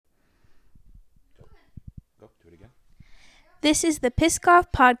This is the Piss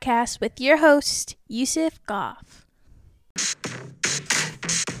Goff Podcast with your host, Yusuf Goff.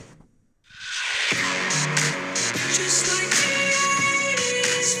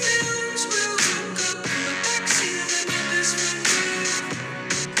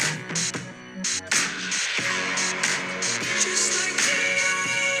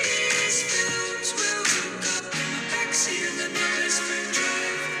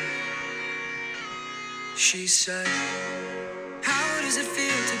 She said, how does it feel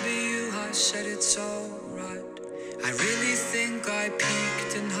to be you? I said it's alright. I really think I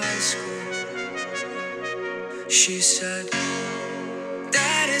peaked in high school. She said,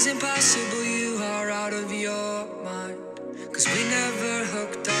 that is impossible, you are out of your mind. 'Cause we never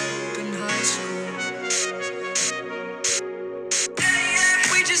hooked up in high school.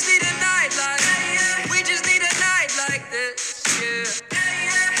 We just need a night like, we just need a night like this, yeah.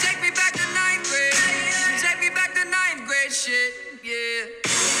 Take me back to ninth grade, take me back to ninth grade shit, yeah.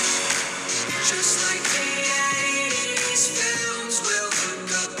 Just like the 80s films, we'll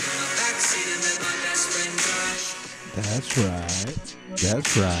hook up in the backseat and let my best friend drive. That's right.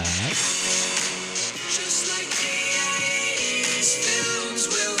 That's right. Just like the 80s films,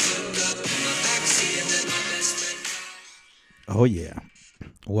 we'll hook up in the backseat and let my best friend drive. Oh yeah.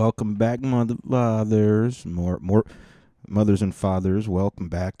 Welcome back, fathers. More mothers and fathers. Welcome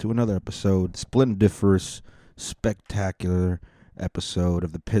back to another episode, splendiferous, spectacular episode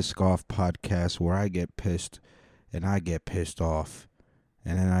of the Piss Goff Podcast, where I get pissed and I get pissed off,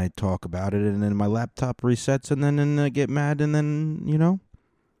 and then I talk about it, and then my laptop resets, and then I get mad, and then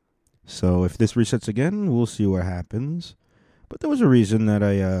So if this resets again, we'll see what happens. But there was a reason that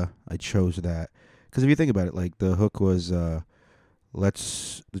I chose that, because if you think about it, like the hook was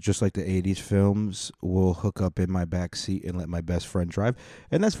let's, just like the 80s films, we'll hook up in my back seat and let my best friend drive.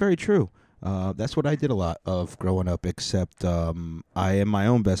 And that's very true. That's what I did a lot of growing up, except I am my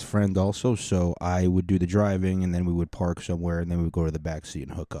own best friend also, so I would do the driving, and then we would park somewhere, and then we would go to the back seat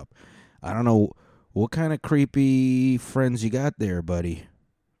and hook up. I don't know what kind of creepy friends you got there, buddy,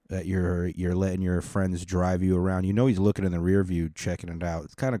 that you're letting your friends drive you around. You know he's looking in the rear view, checking it out.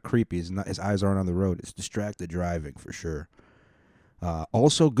 It's kind of creepy. His eyes aren't on the road. It's distracted driving for sure.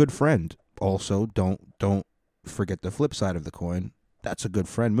 Also, good friend. Also, don't forget the flip side of the coin. That's a good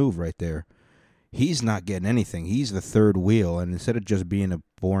friend move right there. He's not getting anything. He's the third wheel, and instead of just being a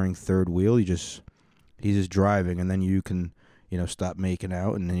boring third wheel, he's just driving, and then you can, stop making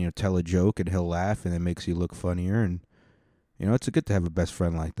out, and then tell a joke, and he'll laugh, and it makes you look funnier, and it's good to have a best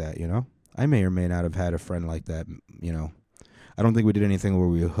friend like that. I may or may not have had a friend like that. I don't think we did anything where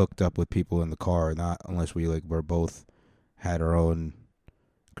we hooked up with people in the car, not unless we were both had our own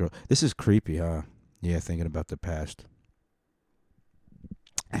girl. This is creepy, huh? Yeah, thinking about the past.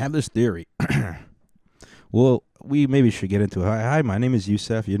 I have this theory. Well, we maybe should get into it. Hi, my name is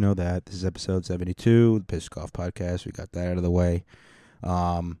Yusuf. You know that. This is episode 72, the Piss Goff Podcast. We got that out of the way.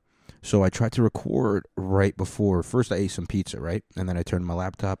 So I tried to record right before. First, I ate some pizza, right? And then I turned my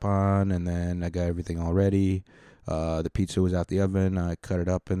laptop on, and then I got everything all ready. The pizza was out the oven. I cut it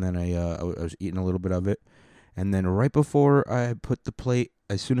up, and then I was eating a little bit of it. And then right before I put the plate,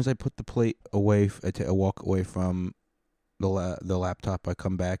 as soon as I put the plate away, I walk away from the laptop, I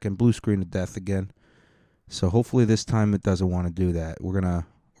come back and blue screen to death again. So hopefully this time it doesn't want to do that. We're gonna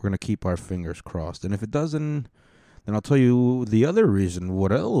keep our fingers crossed. And if it doesn't, then I'll tell you the other reason.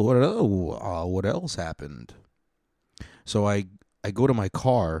 What else happened? So I go to my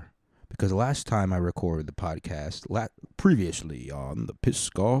car, because last time I recorded the podcast, previously on the Piss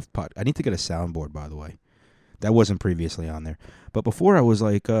Goff Pod. I need to get a soundboard, by the way. That wasn't previously on there. But before I was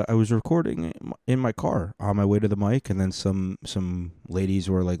I was recording in my car on my way to the mic, and then some ladies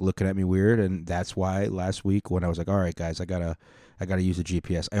were looking at me weird, and that's why last week when I was like, all right guys, I gotta use the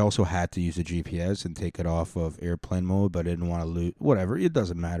GPS. I also had to use the GPS and take it off of airplane mode, but I didn't want to lose, whatever, it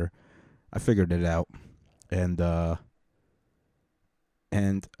doesn't matter. I figured it out. And I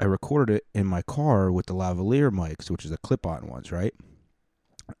recorded it in my car with the lavalier mics, which is the clip-on ones, right?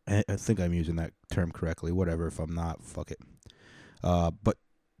 I think I'm using that term correctly. Whatever, if I'm not, fuck it. But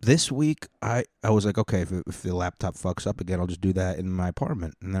this week, I was like, okay, if the laptop fucks up again, I'll just do that in my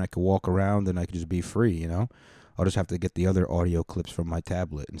apartment. And then I could walk around and I could just be free, I'll just have to get the other audio clips from my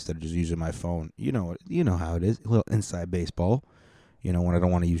tablet instead of just using my phone. You know how it is. A little inside baseball, when I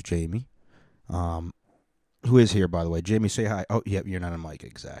don't want to use Jamie. Who is here, by the way. Jamie, say hi. Oh, yep, you're not on mic,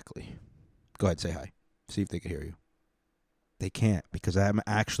 exactly. Go ahead, say hi. See if they can hear you. They can't, because I'm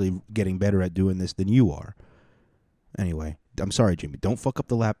actually getting better at doing this than you are. Anyway, I'm sorry, Jimmy. Don't fuck up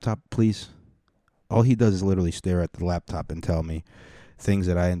the laptop, please. All he does is literally stare at the laptop and tell me things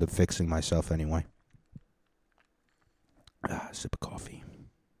that I end up fixing myself anyway. Sip of coffee.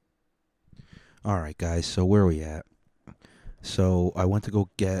 All right, guys. So where are we at? So I went to go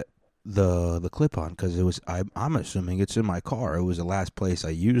get the clip on because it was. I'm assuming it's in my car. It was the last place I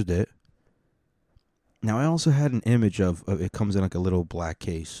used it. Now I also had an image of it comes in like a little black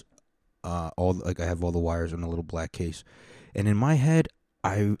case. I have all the wires in a little black case, and in my head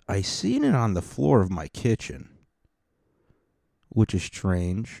I seen it on the floor of my kitchen, which is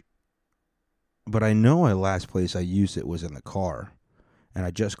strange. But I know the last place I used it was in the car, and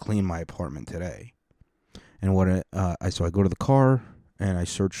I just cleaned my apartment today. And so I go to the car and I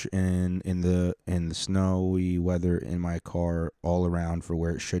search in the snowy weather in my car all around for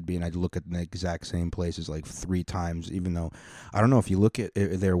where it should be, and I look at the exact same places like 3 times. Even though I don't know, if you look at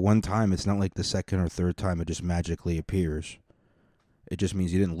it there one time, it's not like the second or third time it just magically appears. It just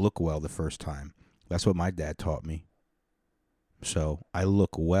means you didn't look well the first time. That's what my dad taught me. So I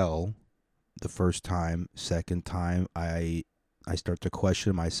look well the first time. Second time, I start to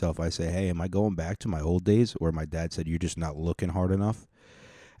question myself. I say, hey, am I going back to my old days where my dad said, you're just not looking hard enough?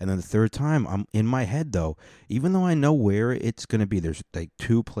 And then the third time, I'm in my head, though, even though I know where it's going to be, there's like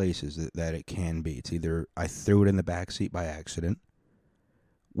 2 places that it can be. It's either I threw it in the back seat by accident,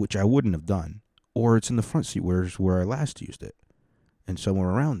 which I wouldn't have done, or it's in the front seat where I last used it, and somewhere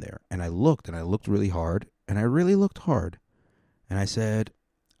around there. And I looked really hard, and I really looked hard. And I said,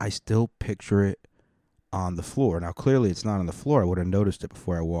 I still picture it on the floor. Now, clearly it's not on the floor. I would have noticed it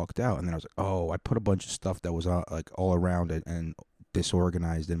before I walked out. And then I was like, oh, I put a bunch of stuff that was all around it and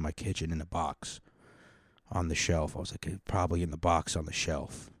disorganized in my kitchen in a box on the shelf. I was like, it's probably in the box on the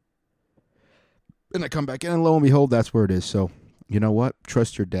shelf. And I come back in, and lo and behold, that's where it is. So, you know what?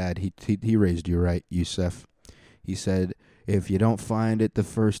 Trust your dad. He raised you right, Yusef. He said, if you don't find it the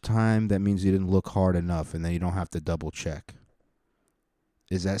first time, that means you didn't look hard enough, and then you don't have to double check.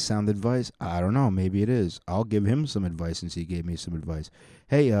 Is that sound advice? I don't know. Maybe it is. I'll give him some advice since he gave me some advice.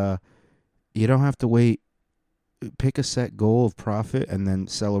 Hey, you don't have to wait. Pick a set goal of profit and then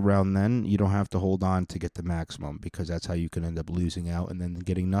sell around then. You don't have to hold on to get the maximum, because that's how you can end up losing out and then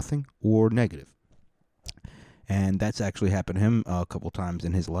getting nothing or negative. And that's actually happened to him a couple times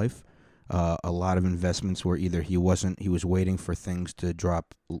in his life. A lot of investments where either he was waiting for things to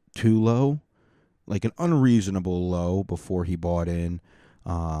drop too low, like an unreasonable low before he bought in.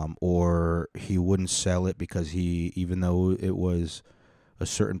 Or he wouldn't sell it because even though it was a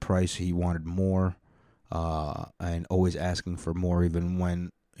certain price, he wanted more, and always asking for more, even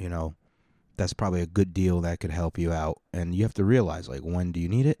when, that's probably a good deal that could help you out. And you have to realize, like, when do you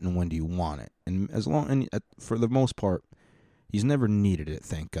need it and when do you want it? And for the most part, he's never needed it,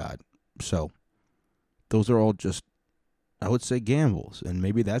 thank God. So those are all just, I would say, gambles, and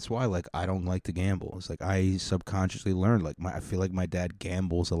maybe that's why, like, I don't like to gamble. It's like I subconsciously learned, like, I feel like my dad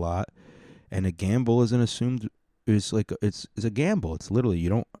gambles a lot, and a gamble is it's a gamble. It's literally, you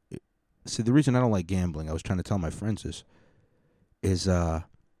don't see, the reason I don't like gambling, I was trying to tell my friends is I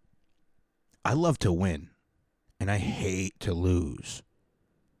love to win, and I hate to lose.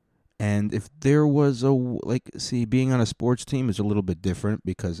 And if there was being on a sports team is a little bit different,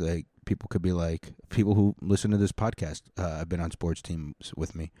 because people could be like, people who listen to this podcast have been on sports teams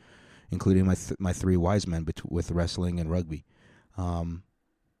with me, including my 3 wise men with wrestling and rugby.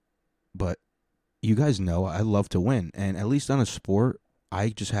 But you guys know I love to win, and at least on a sport, I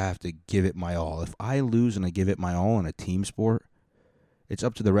just have to give it my all. If I lose and I give it my all in a team sport, it's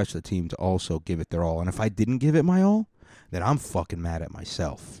up to the rest of the team to also give it their all. And if I didn't give it my all, then I'm fucking mad at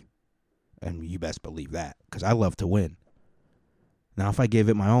myself. And you best believe that, because I love to win. Now, if I gave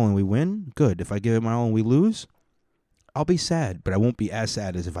it my all and we win, good. If I give it my all and we lose, I'll be sad, but I won't be as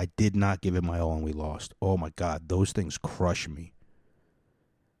sad as if I did not give it my all and we lost. Oh my God, those things crush me.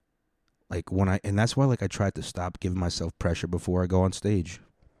 Like and that's why, like, I tried to stop giving myself pressure before I go on stage,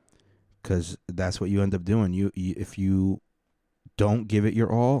 because that's what you end up doing. If you don't give it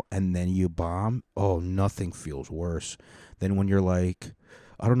your all and then you bomb, oh, nothing feels worse than when you're like,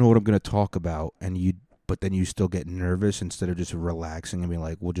 I don't know what I'm going to talk about, but then you still get nervous instead of just relaxing and being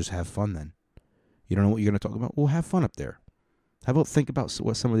like, we'll just have fun then. You don't know what you're going to talk about? Well, have fun up there. How about think about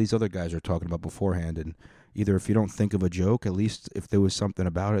what some of these other guys are talking about beforehand, and either if you don't think of a joke, at least if there was something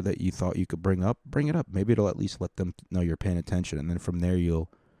about it that you thought you could bring it up. Maybe it'll at least let them know you're paying attention, and then from there you'll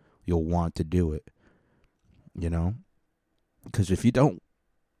want to do it, Because if you don't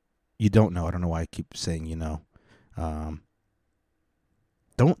know. I don't know why I keep saying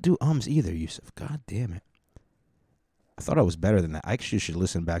Don't do ums either, Yusuf. God damn it. I thought I was better than that. I actually should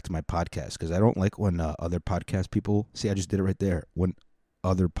listen back to my podcast, because I don't like when other podcast people... See, I just did it right there. When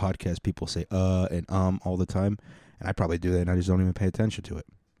other podcast people say and all the time, and I probably do that, and I just don't even pay attention to it.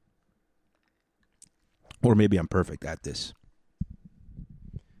 Or maybe I'm perfect at this.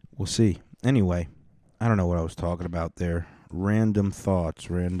 We'll see. Anyway, I don't know what I was talking about there. Random thoughts.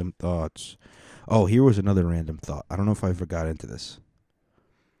 Oh, here was another random thought. I don't know if I ever got into this.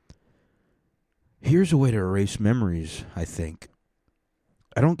 Here's a way to erase memories, I think.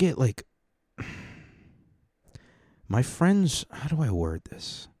 I don't get, like... My friends... How do I word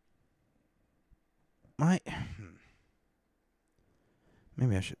this? Maybe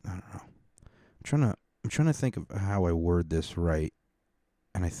I should... I don't know. I'm trying to think of how I word this right.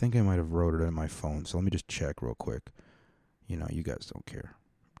 And I think I might have wrote it on my phone. So let me just check real quick. You know, you guys don't care.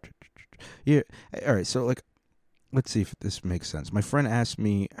 Yeah. All right. So, like, let's see if this makes sense. My friend asked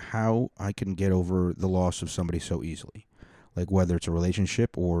me how I can get over the loss of somebody so easily. Like, whether it's a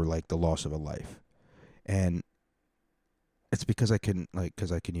relationship or, like, the loss of a life. And it's because I can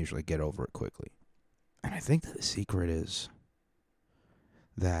usually get over it quickly. And I think that the secret is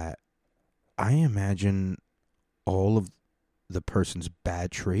that I imagine all of the person's bad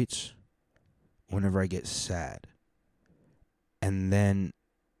traits whenever I get sad. And then,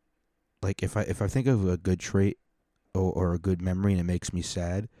 like, if I think of a good trait or a good memory and it makes me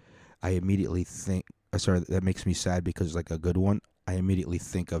sad, I immediately think, that makes me sad because, like, a good one, I immediately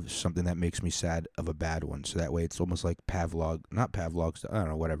think of something that makes me sad of a bad one. So that way it's almost like not Pavlov's, I don't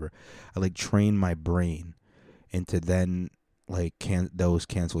know, whatever. I, like, train my brain into then, like, those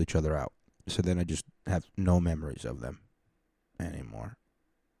cancel each other out. So then I just have no memories of them anymore.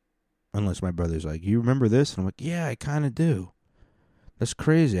 Unless my brother's like, you remember this? And I'm like, yeah, I kind of do. That's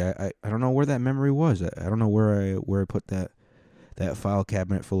crazy. I don't know where that memory was. I don't know where I put that file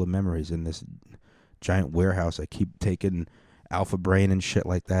cabinet full of memories in this giant warehouse. I keep taking Alpha Brain and shit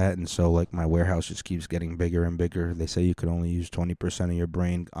like that, and so, like, my warehouse just keeps getting bigger and bigger. They say you can only use 20% of your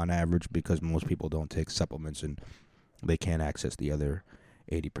brain on average because most people don't take supplements and they can't access the other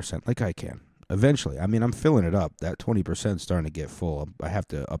 80% like I can. Eventually. I mean, I'm filling it up. That 20% is starting to get full. I have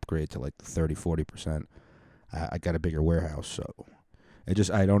to upgrade to, like, 30-40%. I got a bigger warehouse, so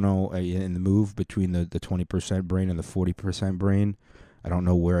I don't know, in the move between the 20% brain and the 40% brain, I don't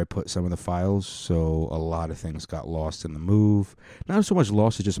know where I put some of the files, so a lot of things got lost in the move. Not so much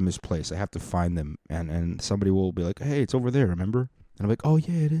lost, it's just misplaced. I have to find them, and somebody will be like, hey, it's over there, remember? And I'm like, oh,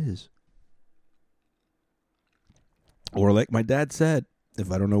 yeah, it is. Or like my dad said,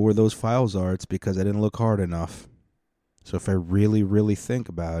 if I don't know where those files are, it's because I didn't look hard enough. So if I really, really think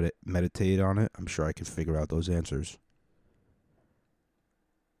about it, meditate on it, I'm sure I can figure out those answers.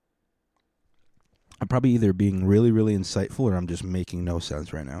 I'm probably either being really, really insightful or I'm just making no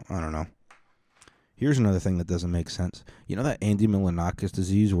sense right now. I don't know. Here's another thing that doesn't make sense. You know that Andy Milonakis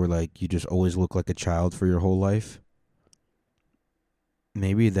disease where, like, you just always look like a child for your whole life?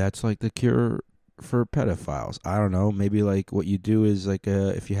 Maybe that's, like, the cure for pedophiles. I don't know. Maybe, like, what you do is, like,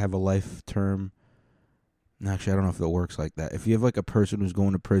 if you have a life term... Actually, I don't know if it works like that. If you have, like, a person who's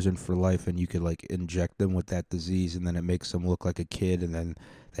going to prison for life and you could, like, inject them with that disease and then it makes them look like a kid and then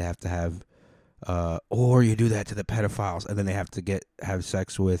they have to have... or you do that to the pedophiles, and then they have to have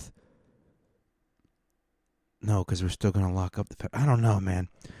sex with... No, because we're still going to lock up the... I don't know, man.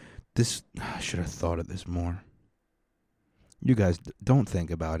 I should have thought of this more. You guys, don't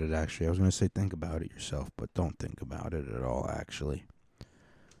think about it, actually. I was going to say think about it yourself, but don't think about it at all, actually.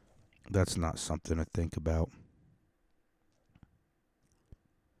 That's not something to think about.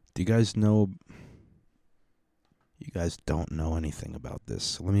 Do you guys know... You guys don't know anything about this.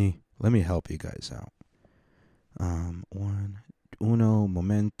 So let me help you guys out. Uno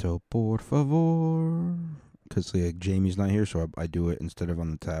momento, por favor. Because, like, Jamie's not here, so I do it instead of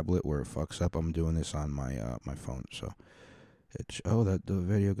on the tablet where it fucks up. I'm doing this on my my phone. So that the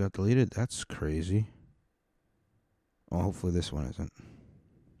video got deleted. That's crazy. Well, hopefully this one isn't.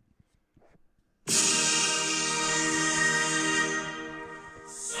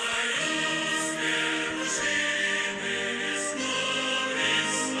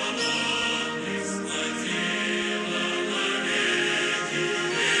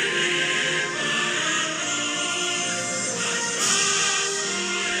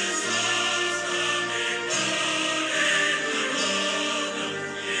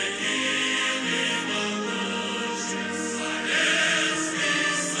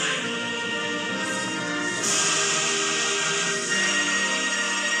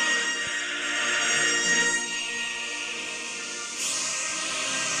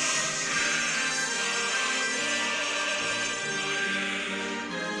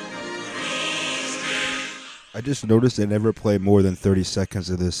 I just noticed they never play more than 30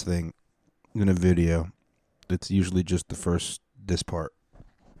 seconds of this thing in a video. It's usually just this part.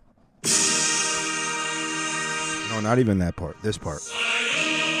 No, not even that part. This part.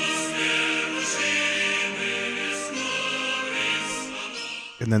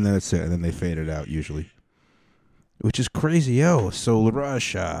 And then that's it. And then they fade it out usually. Which is crazy, yo. So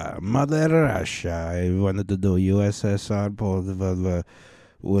Russia, Mother Russia. I wanted to do USSR.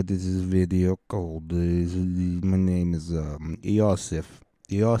 What is this video called? My name is Iosif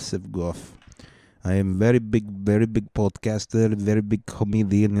Goff. I am very big podcaster, very big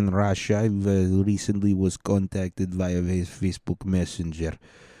comedian in Russia. I recently was contacted via his Facebook Messenger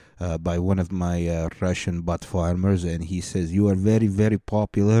by one of my Russian bot farmers, and he says, you are very, very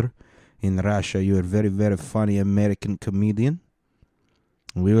popular in Russia. You are very, very funny American comedian.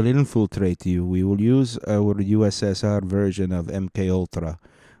 We will infiltrate you. We will use our USSR version of MK Ultra.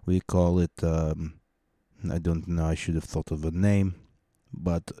 We call it, I don't know, I should have thought of a name.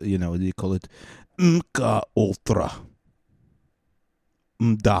 But, you know, they call it MK Ultra.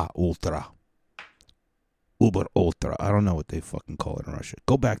 MDA Ultra. Uber Ultra. I don't know what they fucking call it in Russia.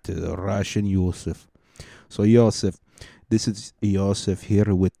 Go back to the Russian Yosef. So, Yosef, this is Yosef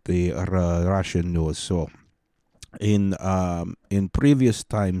here with the Russian news. So, in previous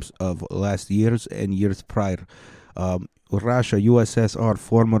times of last years and years prior, Russia, USSR,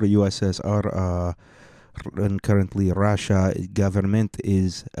 former USSR, and currently Russia government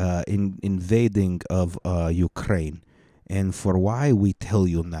is invading of Ukraine. And for why, we tell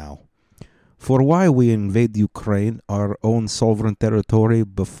you now. For why we invade Ukraine, our own sovereign territory,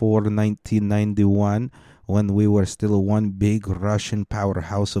 before 1991, when we were still one big Russian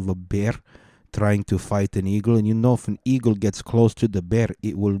powerhouse of a bear trying to fight an eagle. And you know, if an eagle gets close to the bear,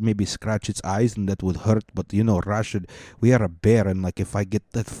 it will maybe scratch its eyes and that would hurt. But you know, Russia, we are a bear, and like if I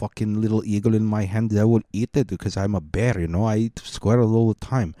get that fucking little eagle in my hand, I will eat it because I'm a bear, you know. I eat squirrel all the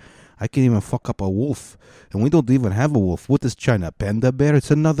time. I can even fuck up a wolf, and we don't even have a wolf. What is China? Panda bear?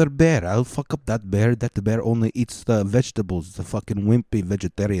 It's another bear. I'll fuck up that bear. That bear only eats the vegetables. It's a fucking wimpy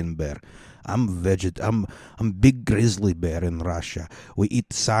vegetarian bear. I'm big grizzly bear in Russia. We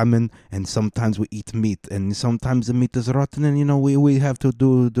eat salmon, and sometimes we eat meat, and sometimes the meat is rotten, and you know we have to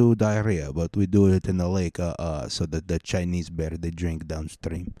do diarrhea, but we do it in the lake, so that the Chinese bear, they drink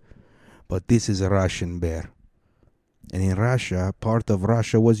downstream. But this is a Russian bear. And in Russia, part of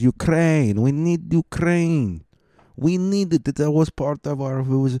Russia was Ukraine. We need Ukraine. We needed it. That was part of our.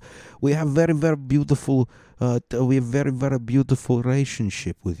 We have very, very beautiful. We have very, very beautiful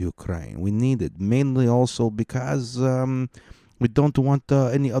relationship with Ukraine. We need it mainly also because we don't want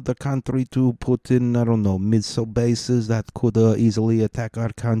any other country to put in, I don't know, missile bases that could easily attack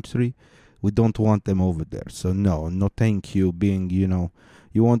our country. We don't want them over there. So no, thank you. Being, you know.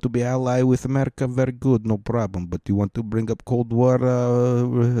 You want to be ally with America? Very good, no problem. But you want to bring up Cold War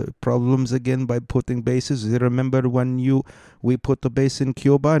problems again by putting bases? You remember when we put a base in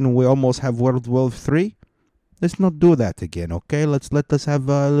Cuba and we almost have World War III? Let's not do that again, okay? Let us have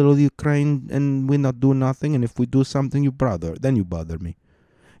a little Ukraine and we not do nothing. And if we do something, you bother me.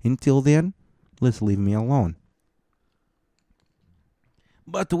 Until then, let's leave me alone.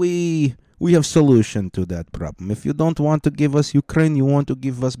 But we have solution to that problem. If you don't want to give us Ukraine, you want to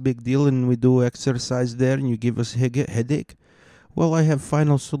give us big deal and we do exercise there and you give us headache. Well, I have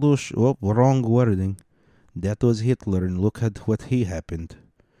final solution. Oh, wrong wording. That was Hitler, and look at what he happened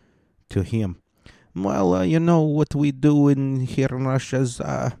to him. Well, you know what we do here in Russia is,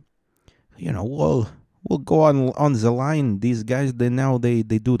 you know, we'll go on the line. These guys, they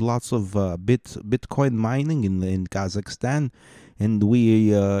do lots of Bitcoin mining in Kazakhstan. And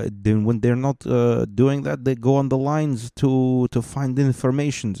then when they're not doing that, they go on the lines to find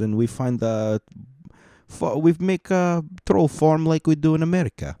information, and we find we make a troll farm like we do in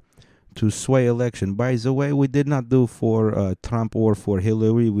America to sway election. By the way, we did not do for Trump or for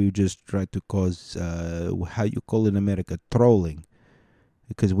Hillary. We just tried to cause how you call it in America, trolling,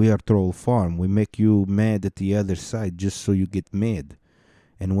 because we are troll farm. We make you mad at the other side just so you get mad.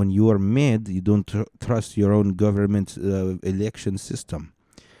 And when you are mad, you don't trust your own government election system.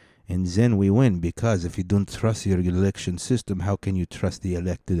 And then we win, because if you don't trust your election system, how can you trust the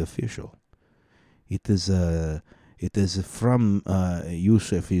elected official? It is from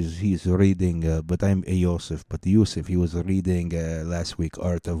Yusuf. He's reading, but I'm a Yosef. But Yusuf, he was reading last week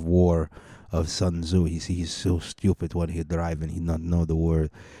Art of War of Sun Tzu. He's so stupid when he drive and he not know the word.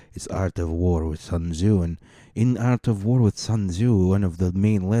 It's Art of War with Sun Tzu. And in Art of War with Sun Tzu, one of the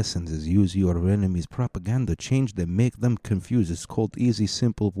main lessons is use your enemy's propaganda, change them, make them confused. It's called easy,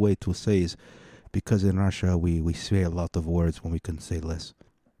 simple way to say is, because in Russia we say a lot of words when we can say less.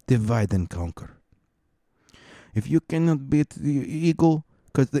 Divide and conquer. If you cannot beat the eagle,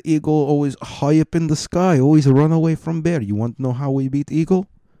 because the eagle always high up in the sky, always run away from bear. You want to know how we beat eagle?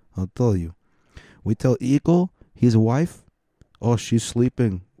 I'll tell you. We tell eagle, his wife, oh, she's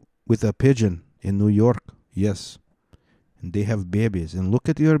sleeping with a pigeon in New York. Yes. And they have babies. And look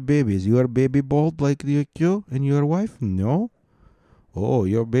at your babies. Your baby bald like you and your wife? No. Oh,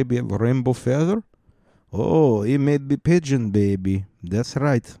 your baby have rainbow feather? Oh, he may be pigeon baby. That's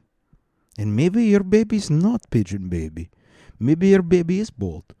right. And maybe your baby's not pigeon baby. Maybe your baby is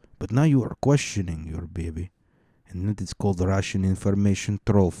bald. But now you are questioning your baby. And that is called Russian Information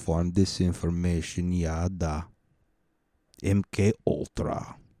Troll Farm. Disinformation, yada. MK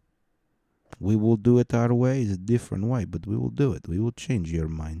Ultra. We will do it our way. It's a different way, but we will do it. We will change your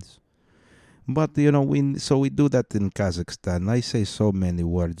minds. But, we do that in Kazakhstan. I say so many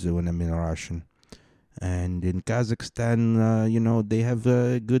words when I'm in Russian. And in Kazakhstan, they have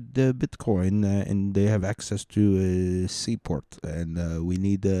good Bitcoin, and they have access to a seaport. And we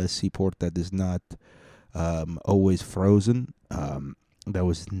need a seaport that is not always frozen. That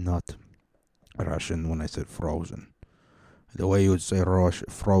was not Russian when I said frozen. The way you would say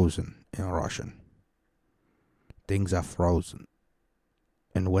frozen in Russian. Things are frozen.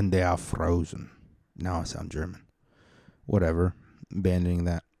 And when they are frozen. Now I sound German. Whatever. Abandoning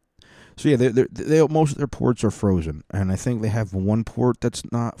that. So yeah, they most of their ports are frozen, and I think they have one port that's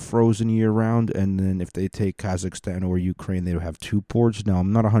not frozen year round. And then if they take Kazakhstan or Ukraine, they have two ports. Now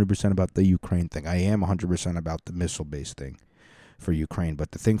I'm not 100% about the Ukraine thing. I am 100% about the missile-based thing for Ukraine.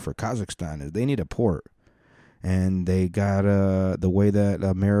 But the thing for Kazakhstan is they need a port, and they got the way that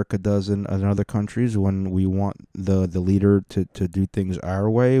America does in other countries when we want the leader to do things our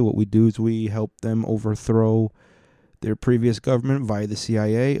way. What we do is we help them overthrow their previous government via the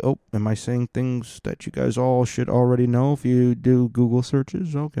CIA. Oh, am I saying things that you guys all should already know if you do Google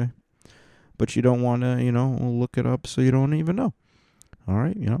searches? Okay. But you don't want to, look it up so you don't even know. All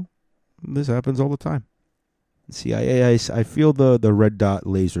right, this happens all the time. CIA, I feel the red dot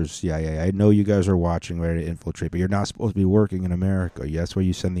lasers, CIA. I know you guys are watching, ready to infiltrate, but you're not supposed to be working in America. That's where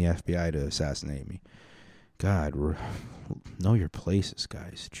you send the FBI to assassinate me. God, know your places,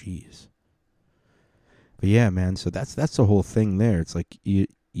 guys. Jeez. But yeah, man, so that's the whole thing there. It's like you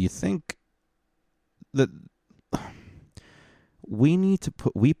think that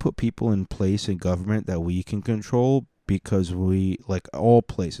we put people in place in government that we can control because we, like all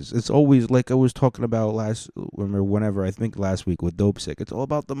places. It's always like I was talking about last week with Dope Sick. It's all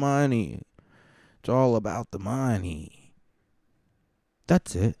about the money. It's all about the money.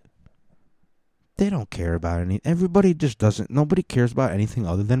 That's it. They don't care about anything. Everybody just doesn't. Nobody cares about anything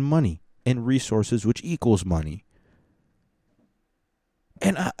other than money. And resources, which equals money.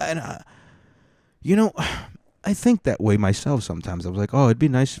 And I think that way myself sometimes. I was like, oh, it'd be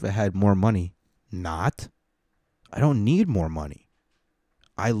nice if I had more money. Not. I don't need more money.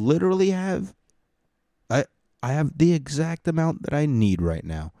 I literally have, I have the exact amount that I need right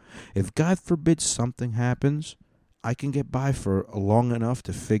now. If God forbid something happens, I can get by for long enough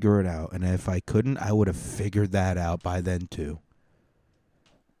to figure it out. And if I couldn't, I would have figured that out by then too.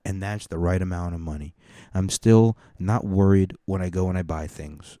 And that's the right amount of money. I'm still not worried when I go and I buy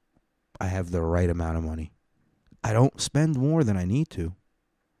things. I have the right amount of money. I don't spend more than I need to.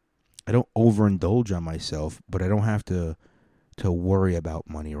 I don't overindulge on myself, but I don't have to worry about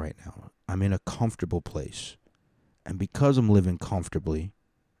money right now. I'm in a comfortable place. And because I'm living comfortably,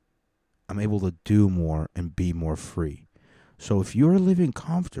 I'm able to do more and be more free. So if you're living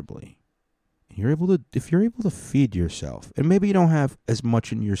comfortably, if you're able to feed yourself, and maybe you don't have as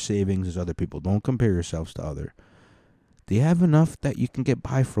much in your savings as other people, don't compare yourselves to others. Do you have enough that you can get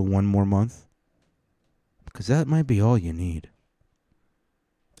by for one more month? Because that might be all you need.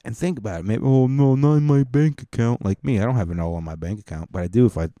 And think about it. Maybe, oh no, not in my bank account. Like me, I don't have it all on my bank account, but I do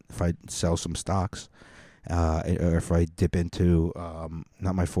if I sell some stocks, or if I dip into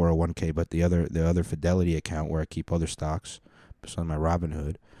not my 401k, but the other Fidelity account where I keep other stocks, just on my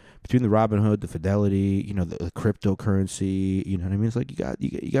Robinhood. Between the Robinhood, the Fidelity, the cryptocurrency, you know what I mean? It's like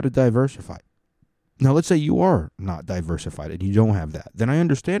you got to diversify. Now, let's say you are not diversified and you don't have that. Then I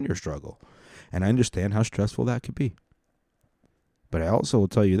understand your struggle, and I understand how stressful that could be. But I also will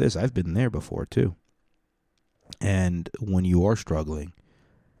tell you this: I've been there before too. And when you are struggling,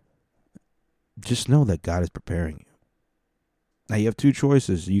 just know that God is preparing you. Now, you have two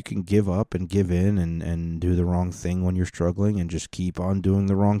choices. You can give up and give in and do the wrong thing when you're struggling and just keep on doing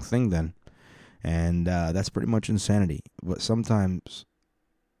the wrong thing then. And that's pretty much insanity. But sometimes,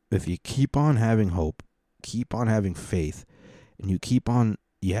 if you keep on having hope, keep on having faith, and you keep on,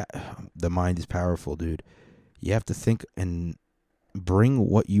 the mind is powerful, dude. You have to think and bring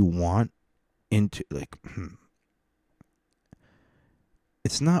what you want into,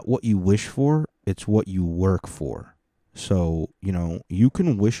 it's not what you wish for, it's what you work for. So, you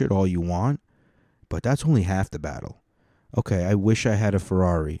can wish it all you want, but that's only half the battle. Okay, I wish I had a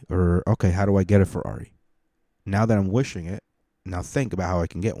Ferrari. Or, okay, how do I get a Ferrari? Now that I'm wishing it, now think about how I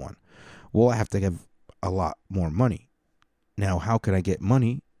can get one. Well, I have to have a lot more money. Now, how can I get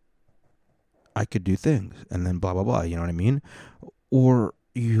money? I could do things and then blah, blah, blah. You know what I mean? Or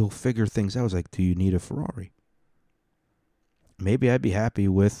you'll figure things out. It's like, do you need a Ferrari? Maybe I'd be happy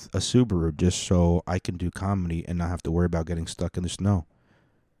with a Subaru just so I can do comedy and not have to worry about getting stuck in the snow.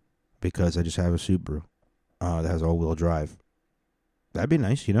 Because I just have a Subaru that has all-wheel drive. That'd be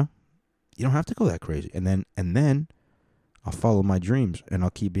nice, you know? You don't have to go that crazy. And then I'll follow my dreams and I'll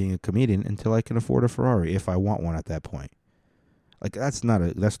keep being a comedian until I can afford a Ferrari if I want one at that point. Like that's not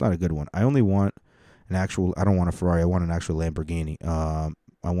a good one. I only want an actual. I don't want a Ferrari. I want an actual Lamborghini.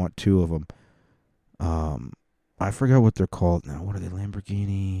 I want two of them. I forgot what they're called now. What are they?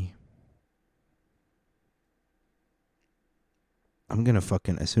 Lamborghini. I'm gonna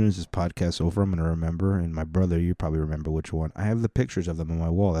fucking, as soon as this podcast's over, I'm gonna remember. And my brother, you probably remember which one. I have the pictures of them on my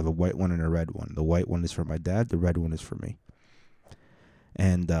wall. I have a white one and a red one. The white one is for my dad. The red one is for me.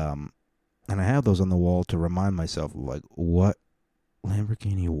 And I have those on the wall to remind myself of like what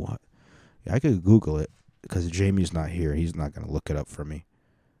Lamborghini what. Yeah, I could Google it because Jamie's not here. He's not gonna look it up for me.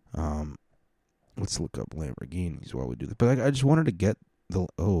 Let's look up Lamborghinis while we do this. But I just wanted to get the.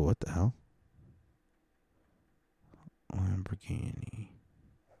 Oh, what the hell? Lamborghini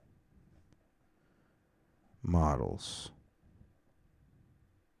models.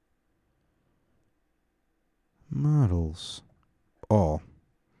 Oh,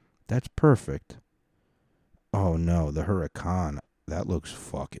 that's perfect. Oh no, the Huracan. That looks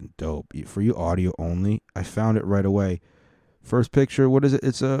fucking dope. For you audio only, I found it right away. First picture, what is it?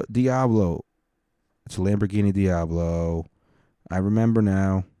 It's a Diablo. It's a Lamborghini Diablo. I remember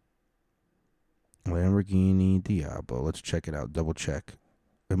now. Lamborghini Diablo. Let's check it out. Double check.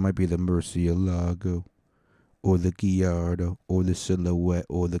 It might be the Murcielago, or the Gallardo, or the Silhouette,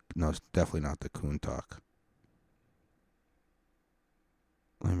 or the... No, it's definitely not the Countach.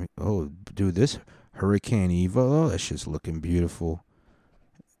 Oh, dude, this Hurricane Evo, oh, that shit's looking beautiful.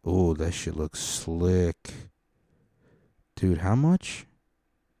 Oh, that shit looks slick. Dude, how much?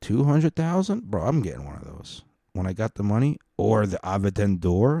 200,000? Bro, I'm getting one of those. When I got the money, or the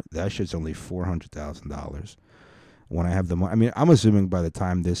Aventador, that shit's only $400,000. When I have the money, I mean, I'm assuming by the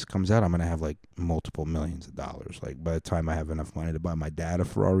time this comes out, I'm gonna have like multiple millions of dollars. Like by the time I have enough money to buy my dad a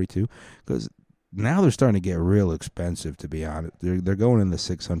Ferrari too, because now they're starting to get real expensive. To be honest, they're going in the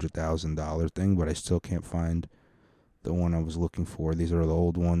 $600,000 thing, but I still can't find the one I was looking for. These are the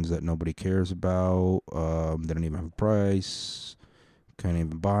old ones that nobody cares about. They don't even have a price. Can't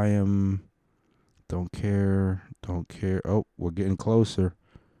even buy them. Don't care. Oh, we're getting closer.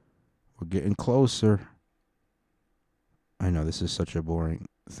 I know this is such a boring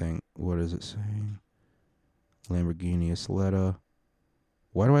thing. What is it saying? Lamborghini Isleta.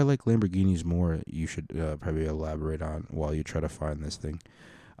 Why do I like Lamborghinis more? You should probably elaborate on while you try to find this thing.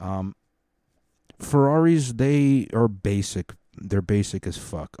 Ferraris, they are basic. They're basic as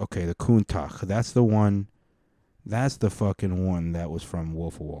fuck. Okay, the Countach. That's the one. That's the fucking one that was from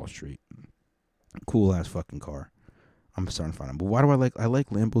Wolf of Wall Street. Cool ass fucking car. I'm starting to find them. But why do I like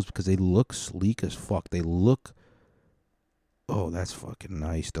Lambos? Because they look sleek as fuck. They look... Oh, that's fucking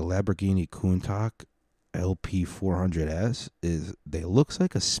nice. The Lamborghini Countach LP 400S they looks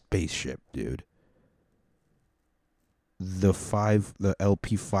like a spaceship, dude. The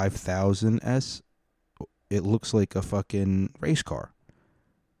LP 5000S, it looks like a fucking race car.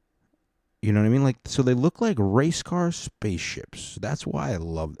 You know what I mean? Like, so they look like race car spaceships. That's why I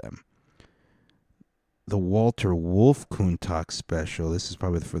love them. The Walter Wolf Countach special. This is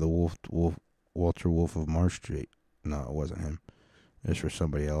probably for the Walter Wolf of Marsh Street. No, it wasn't him. It was for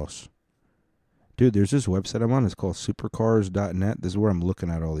somebody else. Dude, there's this website I'm on. It's called supercars.net. This is where I'm looking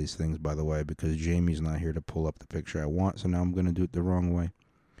at all these things, by the way, because Jamie's not here to pull up the picture I want, so now I'm going to do it the wrong way.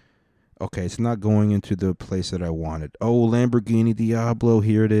 Okay, it's not going into the place that I wanted. Oh, Lamborghini Diablo,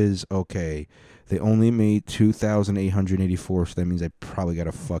 here it is. Okay, they only made 2,884, so that means I probably got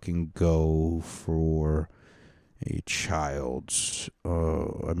to fucking go for a child's.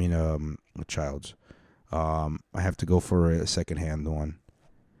 A child's. I have to go for a second-hand one.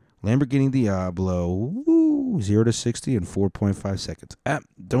 Lamborghini Diablo, 0 to 60 in 4.5 seconds.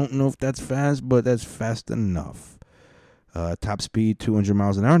 Don't know if that's fast, but that's fast enough. Top speed, 200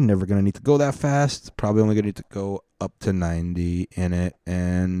 miles an hour. Never going to need to go that fast. Probably only going to need to go up to 90 in it.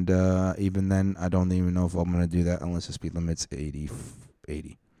 And even then, I don't even know if I'm going to do that unless the speed limit's 80.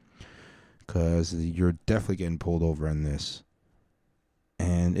 Because you're definitely getting pulled over in this.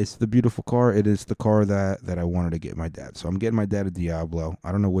 And it's the beautiful car. It is the car that I wanted to get my dad. So I'm getting my dad a Diablo.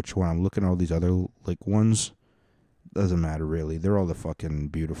 I don't know which one. I'm looking at all these other like ones. Doesn't matter really. They're all the fucking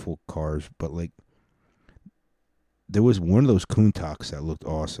beautiful cars. But like there was one of those Countachs that looked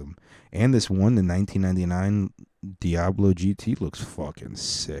awesome. And this one, the 1999 Diablo GT, looks fucking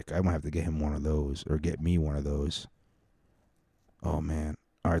sick. I might have to get him one of those, or get me one of those. Oh, man.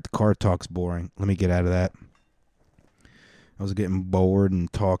 All right, the car talk's boring. Let me get out of that. I was getting bored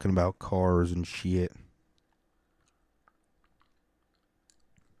and talking about cars and shit.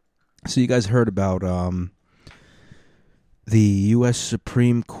 So you guys heard about the U.S.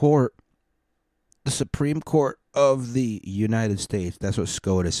 Supreme Court. The Supreme Court of the United States. That's what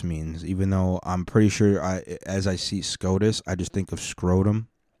SCOTUS means. Even though I'm pretty sure, as I see SCOTUS, I just think of scrotum,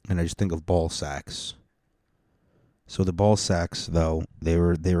 and I just think of ball sacks. So the ball sacks, though, they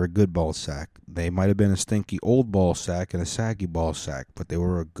were a good ball sack. They might have been a stinky old ball sack and a saggy ball sack, but they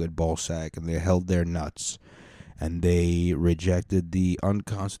were a good ball sack, and they held their nuts. And they rejected the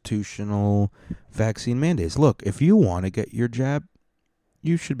unconstitutional vaccine mandates. Look, if you want to get your jab,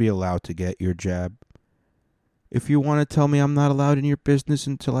 you should be allowed to get your jab. If you want to tell me I'm not allowed in your business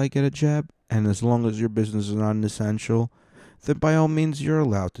until I get a jab, and as long as your business is not essential, then by all means you're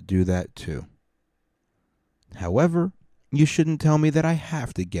allowed to do that too. However, you shouldn't tell me that I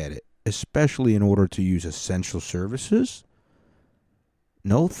have to get it, especially in order to use essential services.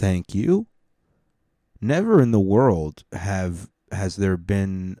 No, thank you. Never in the world has there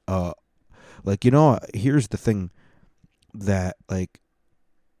been here's the thing that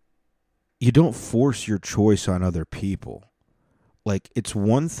you don't force your choice on other people. It's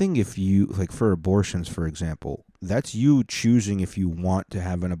one thing if you, for abortions, for example, that's you choosing if you want to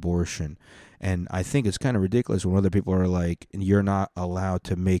have an abortion. And I think it's kind of ridiculous when other people are like, you're not allowed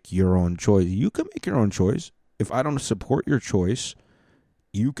to make your own choice. You can make your own choice. If I don't support your choice,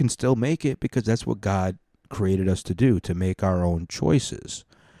 you can still make it, because that's what God created us to do, to make our own choices.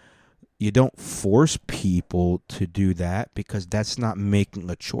 You don't force people to do that, because that's not making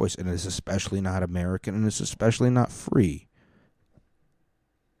a choice, and it's especially not American, and it's especially not free.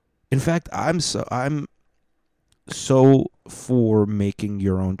 In fact, I'm so for making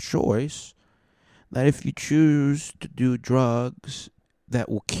your own choice that if you choose to do drugs that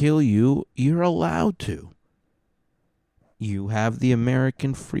will kill you, you're allowed to. You have the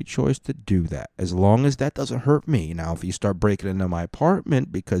American free choice to do that, as long as that doesn't hurt me. Now, if you start breaking into my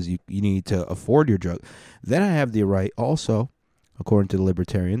apartment because you need to afford your drug, then I have the right also, according to the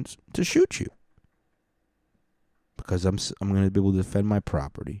libertarians, to shoot you, because I'm going to be able to defend my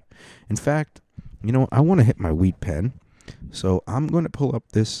property. In fact, I want to hit my weed pen, so I'm going to pull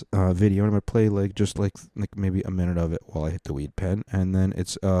up this video, and I'm going to play just maybe a minute of it while I hit the weed pen, and then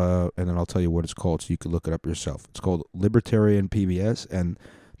I'll tell you what it's called, so you can look it up yourself. It's called Libertarian PBS, and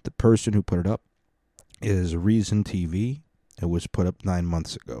the person who put it up is Reason TV. It was put up 9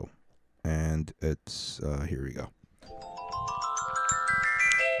 months ago, and it's here we go.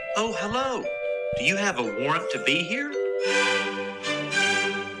 Oh, hello. Do you have a warrant to be here?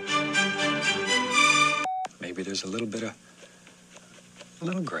 Maybe there's a little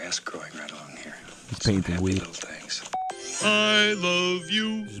grass growing right along here. He's painting Happy weed. little things. I love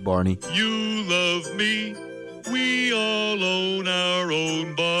you, This is Barney. you love me. We all own our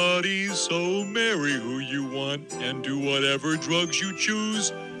own bodies, so marry who you want and do whatever drugs you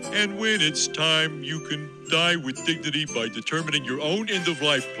choose. And when it's time, you can die with dignity by determining your own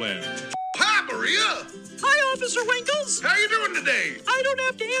end-of-life plan. Hi, Maria! Hi, Officer Winkles. How you doing today? I don't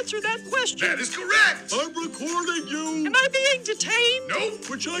have to answer that question. That is correct! I'm recording you, Am I being detained? Nope!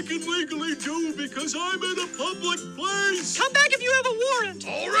 which I can legally do because I'm in a public place. Come back if you have a warrant.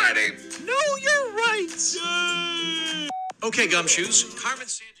 Alrighty! Know your rights. Yay! Okay, Gumshoes. Carmen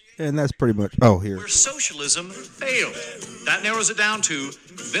Sandiego, And that's pretty much, oh, here. where socialism failed. That narrows it down to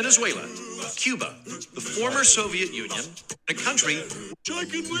Venezuela, Cuba, the former Soviet Union, a country. Which I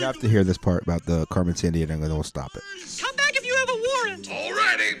can You have to hear this part about the Carmen Sandiego, and then we'll stop it. Come back if you have a warrant.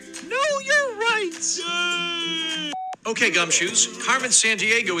 Alrighty! Know your rights. Yay! Okay, Gumshoes. Carmen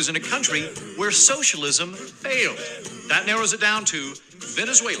Sandiego is in a country where socialism failed. That narrows it down to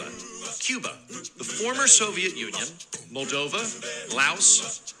Venezuela, Cuba, the former Soviet Union, Moldova,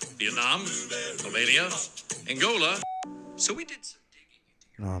 Laos, Vietnam, Albania, Angola. So we did some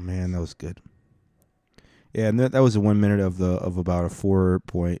digging. Oh man, that was good. Yeah, and that was a 1 minute of about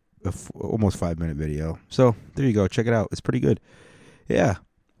a almost 5 minute video. So there you go, check it out. It's pretty good. Yeah,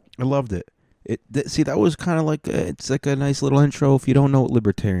 I loved it. See, that was kind of it's like a nice little intro if you don't know what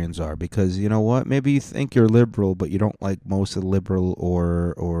libertarians are, because you know what? Maybe you think you're liberal, but you don't like most of the liberal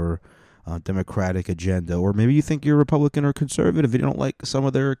or Democratic agenda, or maybe you think you're Republican or conservative, you don't like some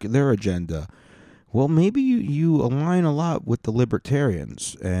of their agenda. Well, maybe you align a lot with the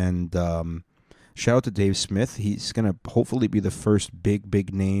libertarians. And shout out to Dave Smith. He's gonna hopefully be the first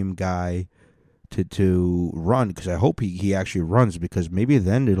big name guy to run, because I hope he actually runs, because maybe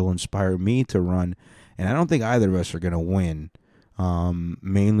then it'll inspire me to run. And I don't think either of us are going to win,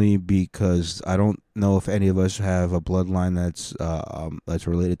 mainly because I don't know if any of us have a bloodline that's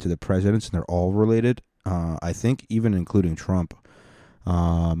related to the presidents, and they're all related. I think even including Trump.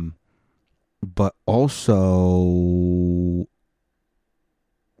 But also,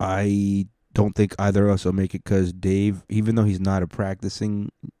 I don't think either of us will make it, because Dave, even though he's not a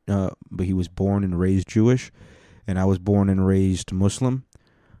practicing, but he was born and raised Jewish, and I was born and raised Muslim,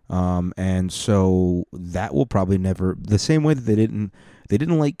 and so that will probably never, the same way that they didn't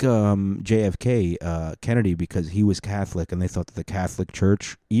like JFK Kennedy, because he was Catholic, and they thought that the Catholic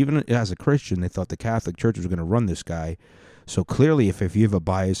Church, even as a Christian, they thought the Catholic Church was going to run this guy. So clearly, if you have a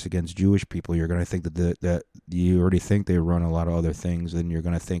bias against Jewish people, you're going to think that you already think they run a lot of other things, and you're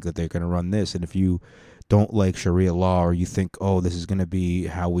going to think that they're going to run this. And if you don't like Sharia law, or you think, oh, this is going to be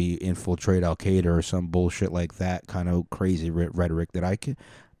how we infiltrate Al-Qaeda or some bullshit like that, kind of crazy rhetoric, that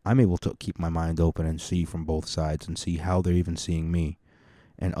I'm able to keep my mind open and see from both sides and see how they're even seeing me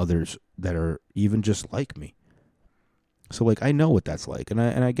and others that are even just like me. So, like, I know what that's like, and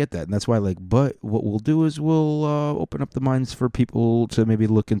I get that, and that's why, like, but what we'll do is we'll open up the minds for people to maybe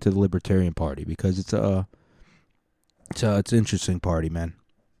look into the Libertarian Party, because it's an interesting party, man.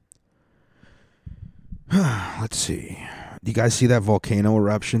 Let's see. Do you guys see that volcano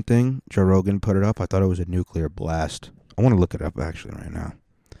eruption thing? Joe Rogan put it up. I thought it was a nuclear blast. I want to look it up actually right now.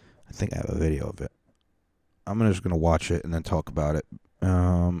 I think I have a video of it. I'm just gonna watch it and then talk about it.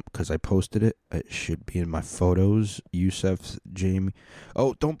 Because I posted it. It should be in my photos. Yusef, Jamie.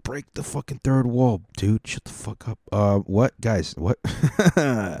 Oh, don't break the fucking third wall, dude. Shut the fuck up. What? Guys, what?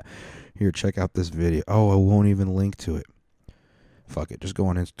 Here, check out this video. Oh, I won't even link to it. Fuck it. Just go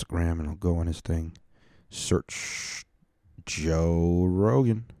on Instagram and I'll go on his thing. Search Joe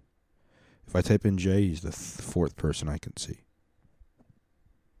Rogan. If I type in Jay, he's the fourth person I can see.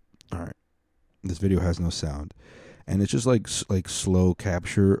 Alright. This video has no sound. And it's just like slow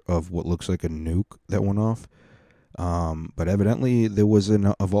capture of what looks like a nuke that went off. But evidently there was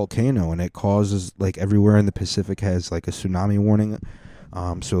a volcano, and it causes, like, everywhere in the Pacific has like a tsunami warning.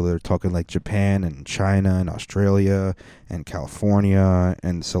 So they're talking like Japan and China and Australia and California.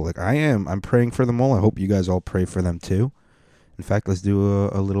 And so, like, I'm praying for them all. I hope you guys all pray for them too. In fact, let's do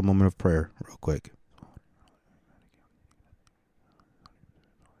a little moment of prayer real quick.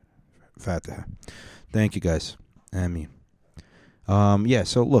 Fatiha. Thank you, guys. Amen. Yeah,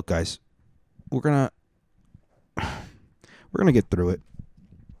 so look, guys, we're gonna get through it.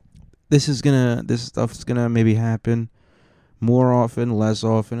 This stuff is gonna maybe happen more often, less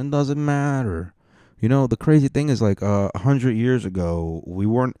often. It doesn't matter. You know, the crazy thing is, like, 100 years ago, we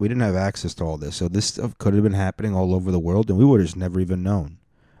didn't have access to all this, so this stuff could have been happening all over the world, and we would have just never even known.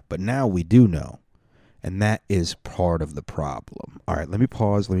 But now we do know, and that is part of the problem. All right, let me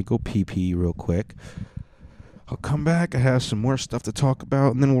pause. Let me go pee real quick. I'll come back. I have some more stuff to talk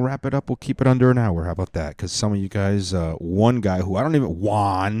about, and then we'll wrap it up. We'll keep it under an hour. How about that? Because some of you guys, one guy who I don't even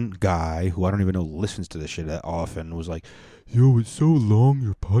know listens to this shit that often, was like, yo, it's so long.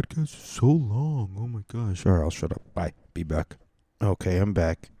 Your podcast is so long. Oh, my gosh. All right, I'll shut up. Bye. Be back. Okay, I'm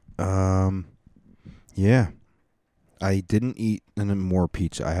back. Yeah. I didn't eat any more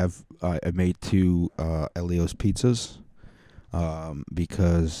pizza. I made 2 Elio's pizzas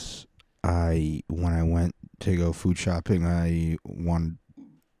because when I went to go food shopping, I wanted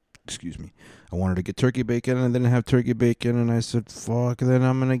to get turkey bacon, and I didn't have turkey bacon, and I said, fuck, then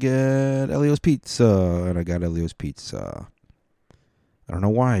I'm going to get Elio's pizza, and I got Elio's pizza. I don't know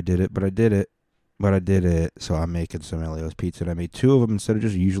why I did it, but I did it. So I'm making some Elio's pizza, and I made 2 of them instead of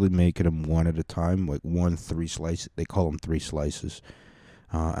just usually making them one at a time, like 3 slices. They call them 3 slices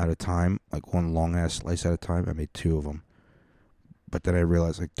at a time, like one long-ass slice at a time. I made 2 of them. But then I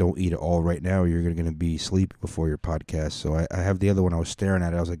realized, like, don't eat it all right now. You're going to be sleepy before your podcast. So I have the other one. I was staring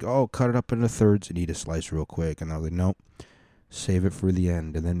at it. I was like, oh, cut it up into thirds and eat a slice real quick. And I was like, nope, save it for the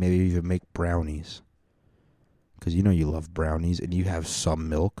end. And then maybe even make brownies. Because you know you love brownies, and you have some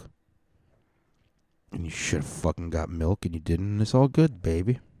milk. And you should have fucking got milk, and you didn't. And it's all good,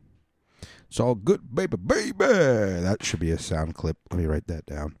 baby. It's all good, baby. That should be a sound clip. Let me write that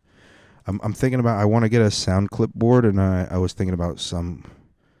down. I'm thinking about, I want to get a sound clipboard, and I was thinking about some.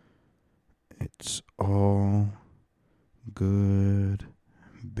 It's all good,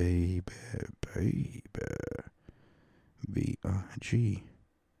 baby. V-I-G.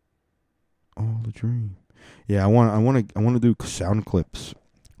 All a dream. Yeah, I want to do sound clips,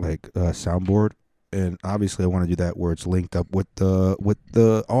 like soundboard, and obviously I want to do that where it's linked up with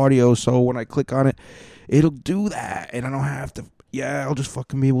the audio. So when I click on it, it'll do that, and I don't have to yeah, I'll just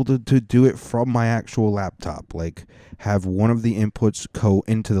fucking be able to do it from my actual laptop. Like, have one of the inputs go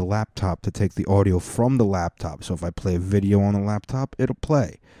into the laptop to take the audio from the laptop. So if I play a video on the laptop, it'll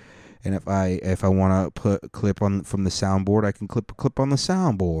play. And if I want to put a clip on from the soundboard, I can clip a clip on the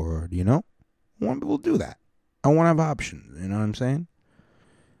soundboard, you know? I want people to do that. I want to have options, you know what I'm saying?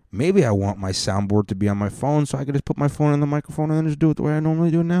 Maybe I want my soundboard to be on my phone so I can just put my phone in the microphone and then just do it the way I normally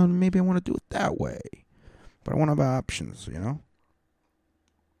do it now. And maybe I want to do it that way. But I want to have options, you know?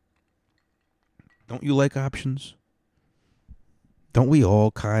 Don't you like options? Don't we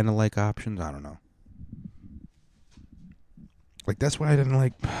all kind of like options? I don't know. Like, that's why I didn't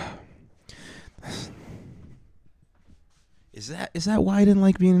like... Is that why I didn't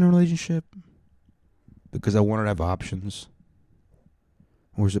like being in a relationship? Because I wanted to have options?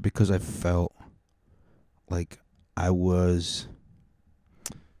 Or is it because I felt like I was...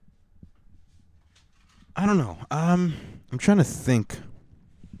 I don't know. I'm trying to think.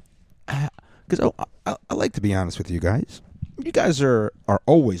 Because I like to be honest with you guys. You guys are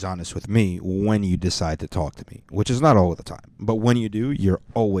always honest with me when you decide to talk to me, which is not all the time. But when you do, you're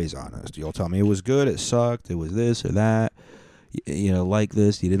always honest. You'll tell me it was good, it sucked, it was this or that. You know, like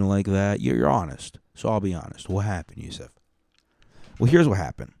this, you didn't like that. You're honest. So I'll be honest. What happened, Yusuf? Well, here's what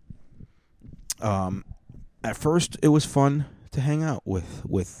happened. At first, it was fun to hang out with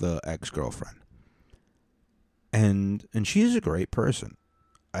the ex-girlfriend. And she's a great person.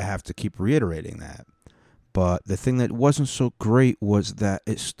 I have to keep reiterating that. But the thing that wasn't so great was that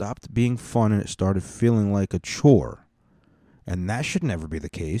it stopped being fun and it started feeling like a chore. And that should never be the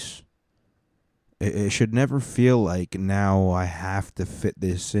case. It should never feel like now I have to fit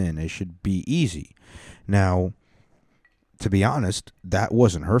this in. It should be easy. Now, to be honest, that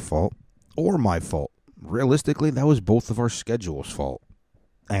wasn't her fault or my fault. Realistically, that was both of our schedules' fault.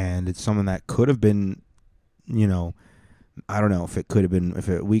 And it's something that could have been, you know, I don't know if it could have been,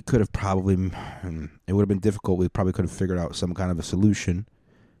 we could have probably, it would have been difficult. We probably could have figured out some kind of a solution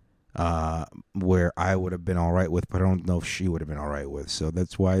where I would have been all right with, but I don't know if she would have been all right with. So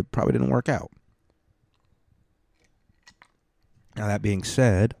that's why it probably didn't work out. Now, that being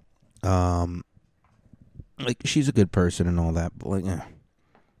said, like, she's a good person and all that, but like,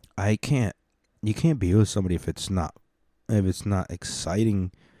 you can't be with somebody if it's not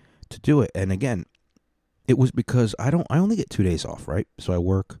exciting to do it. And again, it was because I only get 2 days off, right? So I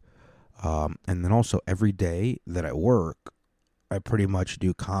work, and then also every day that I work, I pretty much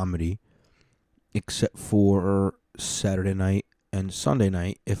do comedy, except for Saturday night and Sunday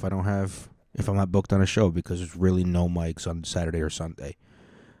night if I'm not booked on a show, because there's really no mics on Saturday or Sunday.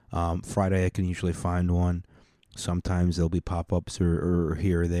 Friday I can usually find one. Sometimes there'll be pop-ups or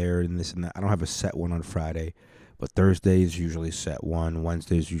here or there and this and that. I don't have a set one on Friday, but Thursday is usually set one.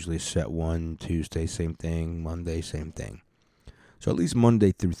 Wednesday is usually set one. Tuesday, same thing. Monday, same thing. So at least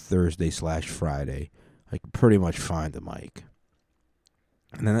Monday through Thursday / Friday, I can pretty much find a mic.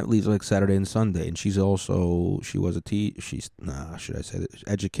 And then that leaves like Saturday and Sunday. And she's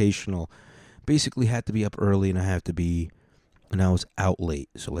educational. Basically had to be up early and I was out late.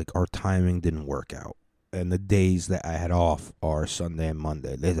 So like our timing didn't work out. And the days that I had off are Sunday and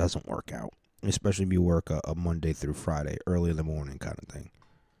Monday. That doesn't work out. Especially if you work a Monday through Friday, early in the morning kind of thing.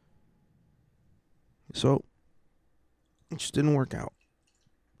 So, it just didn't work out.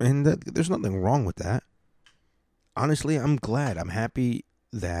 And there's nothing wrong with that. Honestly, I'm glad. I'm happy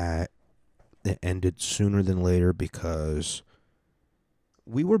that it ended sooner than later because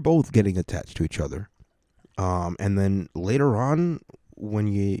we were both getting attached to each other. And then later on, when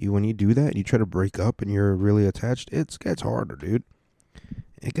you do that and you try to break up and you're really attached, it gets harder, dude.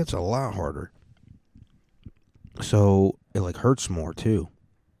 It gets a lot harder. So it like hurts more too.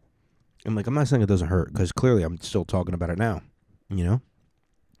 And like, I'm not saying it doesn't hurt, because clearly I'm still talking about it now, you know,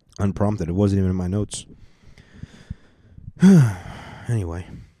 unprompted. It wasn't even in my notes. Anyway,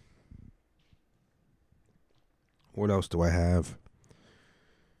 what else do I have?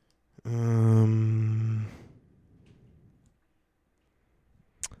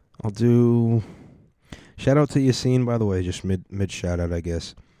 I'll do shout out to Yassine, by the way, just mid shout out, I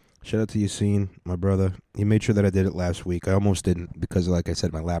guess. Shout out to Yassine, my brother. He made sure that I did it last week. I almost didn't because, like I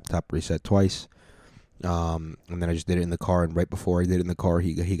said, my laptop reset twice. And then I just did it in the car, and right before I did it in the car,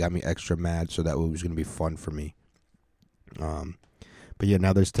 he got me extra mad, so that it was going to be fun for me. But yeah,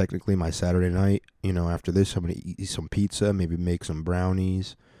 now there's technically my Saturday night. You know, after this, I'm going to eat some pizza, maybe make some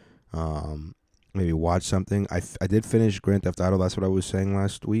brownies, maybe watch something. I did finish Grand Theft Auto. That's what I was saying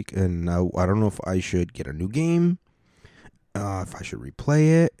last week. And I don't know if I should get a new game, if I should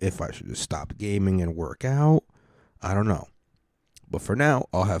replay it, if I should just stop gaming and work out. I don't know. But for now,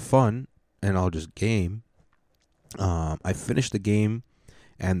 I'll have fun and I'll just game. I finished the game,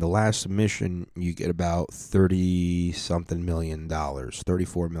 and the last mission you get about $30-something million,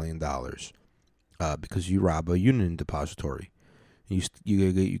 $34 million, because you rob a Union depository. You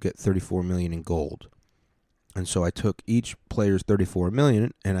get $34 million in gold. And so I took each player's $34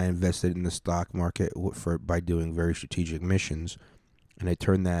 million and I invested in the stock market by doing very strategic missions, and I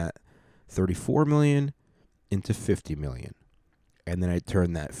turned that $34 million into $50 million. And then I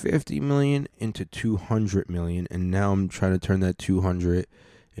turned that $50 million into $200 million, and now I'm trying to turn that $200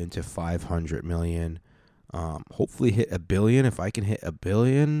 into $500 million. Hopefully hit $1 billion. If I can hit $1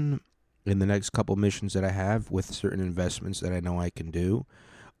 billion in the next couple missions that I have with certain investments that I know I can do.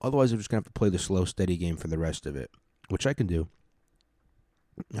 Otherwise, I'm just going to have to play the slow, steady game for the rest of it, which I can do.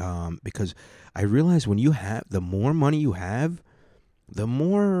 Because I realize the more money you have, the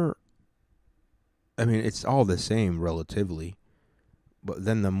more, I mean, it's all the same relatively, but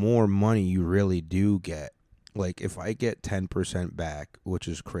then the more money you really do get. Like, if I get 10% back, which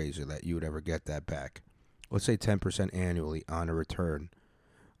is crazy that you would ever get that back. Let's say 10% annually on a return.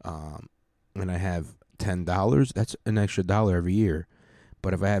 And I have $10, that's an extra $1 every year.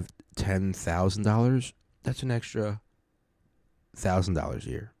 But if I have $10,000, that's an extra $1,000 a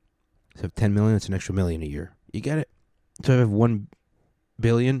year. So if I have 10 million, it's an extra $1 million a year. You get it? So if I have 1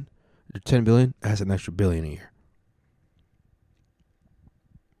 billion or 10 billion, that's an extra $1 billion a year.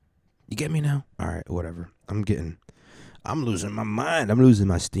 You get me now? All right, whatever. I'm losing my mind. I'm losing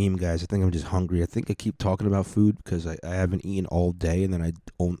my steam, guys. I think I'm just hungry. I think I keep talking about food because I haven't eaten all day, and then I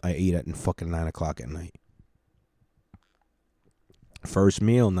eat at fucking 9 o'clock at night. First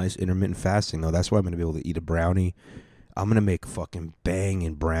meal, nice intermittent fasting, though. That's why I'm going to be able to eat a brownie. I'm going to make fucking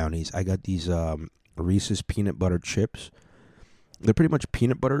banging brownies. I got these Reese's peanut butter chips. They're pretty much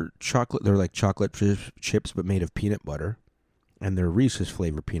peanut butter chocolate. They're like chocolate chips, but made of peanut butter. And they're Reese's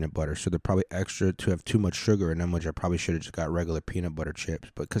flavored peanut butter. So they're probably extra to have too much sugar in them, which I probably should have just got regular peanut butter chips.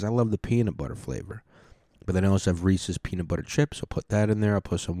 But because I love the peanut butter flavor. But then I also have Reese's peanut butter chips. I'll put that in there. I'll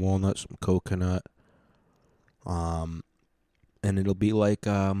put some walnuts, some coconut. And it'll be like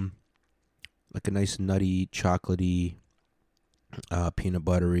a nice nutty, chocolatey, peanut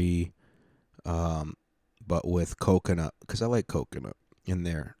buttery, but with coconut, because I like coconut in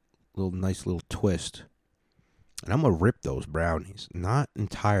there. Nice little twist. And I'm gonna rip those brownies. Not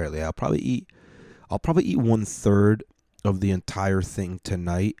entirely. I'll probably eat 1/3 of the entire thing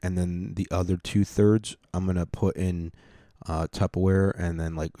tonight, and then the other 2/3 I'm gonna put in Tupperware and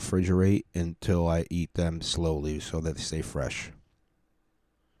then like refrigerate until I eat them slowly so that they stay fresh.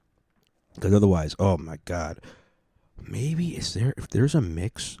 Because otherwise, oh my God, maybe if there's a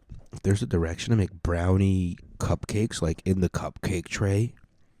mix, if there's a direction to make brownie cupcakes like in the cupcake tray,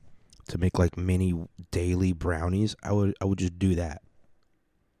 to make like mini daily brownies, I would just do that.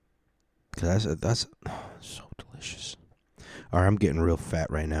 Because that's so delicious. All right, I'm getting real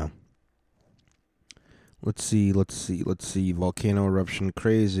fat right now. Let's see. Volcano eruption,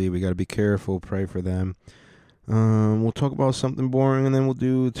 crazy. We got to be careful. Pray for them. We'll talk about something boring, and then we'll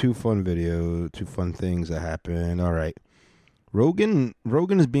do two fun things that happened. All right. Rogan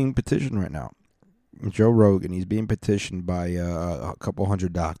is being petitioned right now. Joe Rogan, he's being petitioned by a couple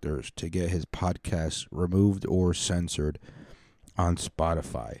hundred doctors to get his podcast removed or censored on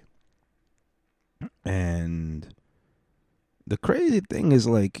Spotify. And the crazy thing is,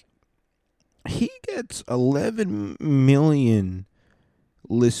 like, he gets 11 million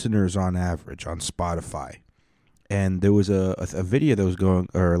listeners on average on Spotify. And there was a video that was going,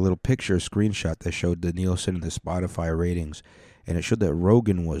 or a little picture, a screenshot that showed the Nielsen and the Spotify ratings. And it showed that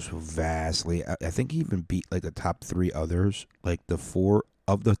Rogan was vastly, I think he even beat like the top 3 others. Like the 4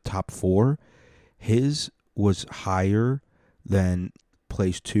 of the top 4, his was higher than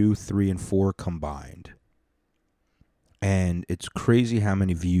place 2, 3, and 4 combined. And it's crazy how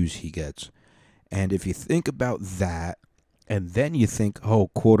many views he gets. And if you think about that, and then you think, oh,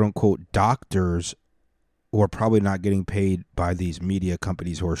 quote unquote, doctors who are probably not getting paid by these media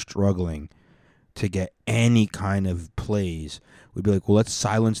companies who are struggling to get any kind of plays, we'd be like, well, let's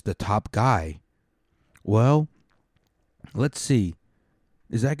silence the top guy. Well, let's see.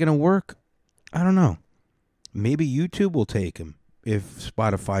 Is that going to work? I don't know. Maybe YouTube will take him if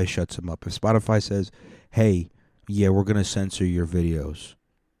Spotify shuts him up. If Spotify says, hey, yeah, we're going to censor your videos.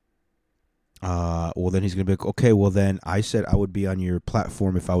 Well, then he's going to be like, okay, well, then I said I would be on your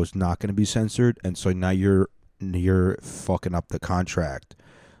platform if I was not going to be censored. And so now you're fucking up the contract.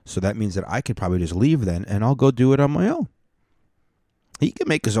 So that means that I could probably just leave then, and I'll go do it on my own. He can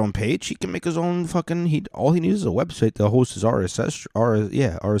make his own page. He can make his own fucking. All he needs is a website to host his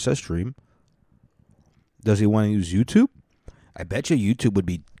RSS stream. Does he want to use YouTube? I bet you YouTube would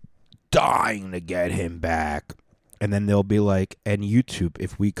be dying to get him back. And then they'll be like, and YouTube,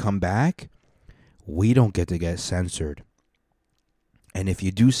 if we come back, we don't get to get censored. And if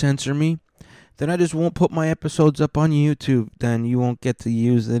you do censor me, then I just won't put my episodes up on YouTube. Then you won't get to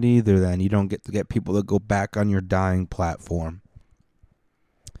use it either. Then you don't get to get people to go back on your dying platform.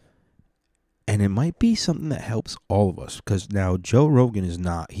 And it might be something that helps all of us. Because now Joe Rogan is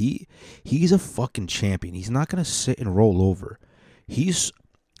not. He's a fucking champion. He's not going to sit and roll over. He's,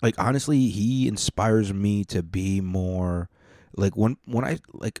 like, honestly, he inspires me to be more, like, when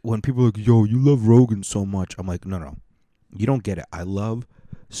people are like, yo, you love Rogan so much. I'm like, no, you don't get it. I love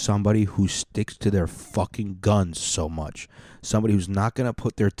somebody who sticks to their fucking guns so much. Somebody who's not going to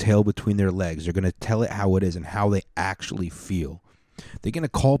put their tail between their legs. They're going to tell it how it is and how they actually feel. They're going to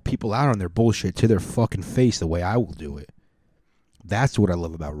call people out on their bullshit to their fucking face the way I will do it. That's what I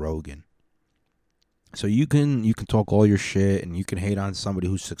love about Rogan. So you can talk all your shit and you can hate on somebody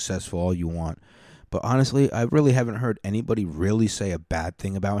who's successful all you want. But honestly, I really haven't heard anybody really say a bad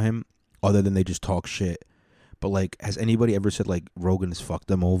thing about him other than they just talk shit. But, like, has anybody ever said, like, Rogan has fucked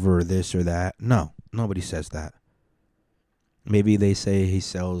them over or this or that? No, nobody says that. Maybe they say he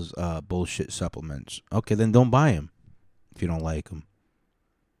sells bullshit supplements. Okay, then don't buy him if you don't like him.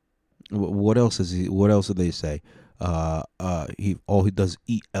 What else do they say? He does is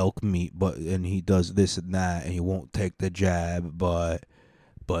eat elk meat, and he does this and that, and he won't take the jab, but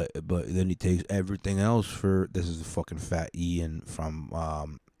then he takes everything else for. This is the fucking fat Ian from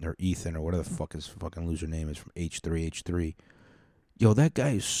or Ethan or whatever the fuck his fucking loser name is from H3H3. Yo, that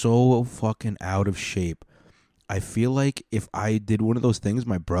guy is so fucking out of shape. I feel like if I did one of those things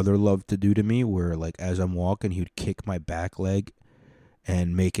my brother loved to do to me, where, like, as I'm walking, he would kick my back leg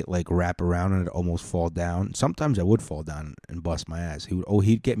and make it, like, wrap around and it almost fall down. Sometimes I would fall down and bust my ass.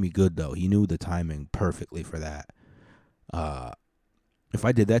 He'd get me good, though. He knew the timing perfectly for that. If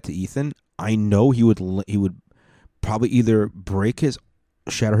I did that to Ethan, I know he would probably either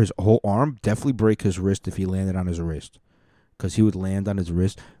shatter his whole arm, definitely break his wrist if he landed on his wrist. Because he would land on his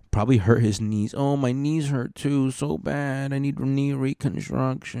wrist, probably hurt his knees. Oh, my knees hurt too, so bad. I need knee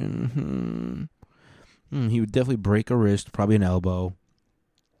reconstruction. He would definitely break a wrist, probably an elbow.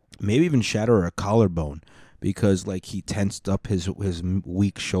 Maybe even shatter a collarbone because, like, he tensed up his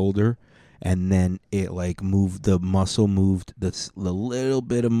weak shoulder and then it, like, moved the little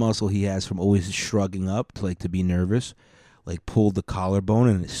bit of muscle he has from always shrugging up to be nervous, like, pulled the collarbone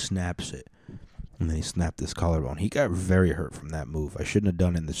and it snaps it. And then he snapped his collarbone. He got very hurt from that move. I shouldn't have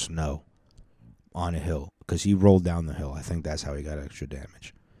done it in the snow on a hill because he rolled down the hill. I think that's how he got extra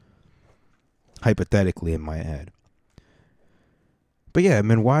damage. Hypothetically in my head. But yeah, I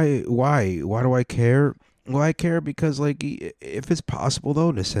mean, why do I care? Well, I care because, like, if it's possible,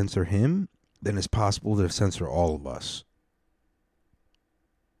 though, to censor him, then it's possible to censor all of us.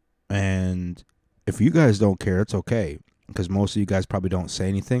 And if you guys don't care, it's okay. Because most of you guys probably don't say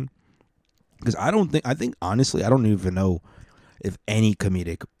anything. Because I think, honestly, I don't even know if any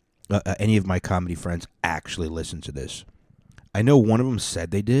of my comedy friends actually listen to this. I know one of them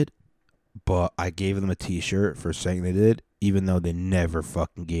said they did, but I gave them a t-shirt for saying they did, even though they never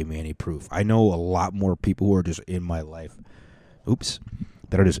fucking gave me any proof. I know a lot more people who are just in my life,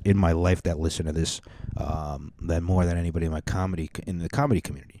 that are just in my life that listen to this, than more than anybody in the comedy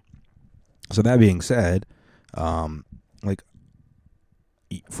community. So that being said, like,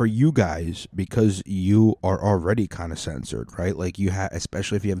 for you guys, because you are already kind of censored, right? Like,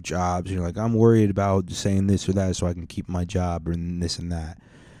 especially if you have jobs, and you're like, I'm worried about saying this or that so I can keep my job or this and that.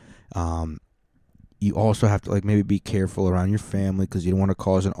 You also have to, like, maybe be careful around your family because you don't want to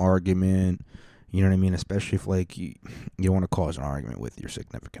cause an argument. You know what I mean? Especially if, like, you don't want to cause an argument with your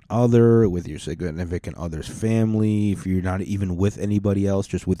significant other, with your significant other's family. If you're not even with anybody else,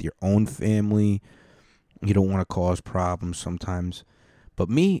 just with your own family, you don't want to cause problems sometimes. But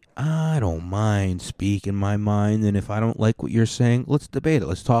me, I don't mind speaking my mind. And if I don't like what you're saying, let's debate it.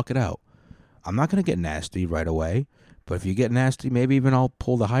 Let's talk it out. I'm not going to get nasty right away. But if you get nasty, maybe even I'll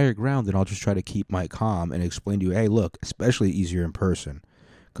pull the higher ground and I'll just try to keep my calm and explain to you, hey, look, especially easier in person.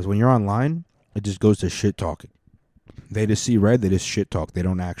 Because when you're online, it just goes to shit talking. They just see red, they just shit talk. They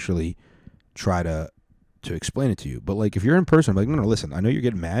don't actually try to explain it to you. But, like, if you're in person, I'm like, no, listen, I know you're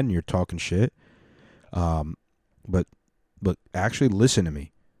getting mad and you're talking shit. But actually listen to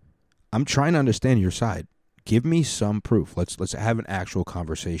me. I'm trying to understand your side. Give me some proof. Let's have an actual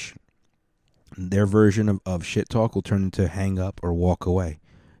conversation. Their version of shit talk will turn into hang up or walk away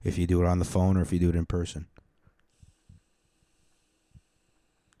if you do it on the phone or if you do it in person.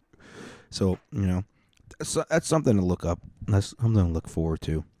 So, you know, that's something to look up. That's something to look forward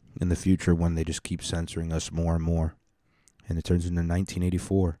to in the future when they just keep censoring us more and more. And it turns into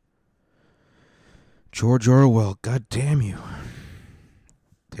 1984. George Orwell, god damn you.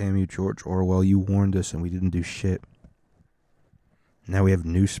 Damn you, George Orwell, you warned us and we didn't do shit. Now we have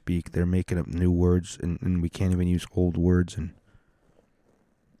Newspeak. They're making up new words and we can't even use old words. And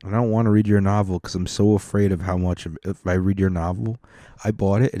I don't want to read your novel because I'm so afraid of how much of, if I read your novel, I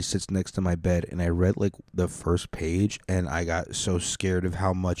bought it, it sits next to my bed, and I read like the first page, and I got so scared of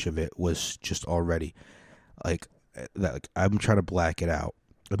how much of it was just already like that. Like I'm trying to black it out.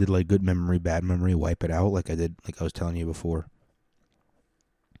 I did like good memory, bad memory, wipe it out, like I did, like I was telling you before.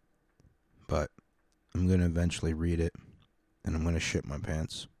 But I'm gonna eventually read it, and I'm gonna shit my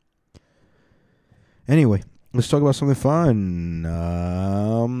pants. Anyway. Let's talk about something fun.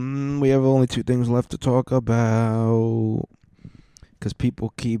 We have only 2 things left to talk about. Because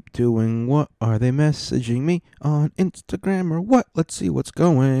people keep doing what? Are they messaging me on Instagram or what? Let's see what's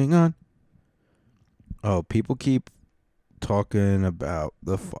going on. Oh, people keep talking about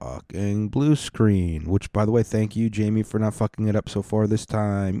the fucking blue screen. Which, by the way, thank you, Jamie, for not fucking it up so far this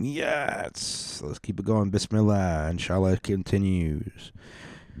time. Yes! Let's keep it going. Bismillah. Inshallah continues.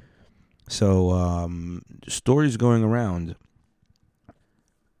 So, stories going around.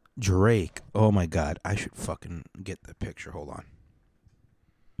 Drake. Oh my god. I should fucking get the picture. Hold on.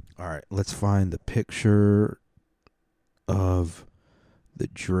 Alright, let's find the picture of the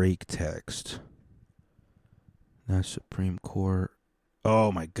Drake text. That's Supreme Court.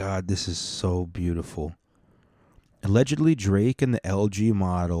 Oh my god, this is so beautiful. Allegedly, Drake and the LG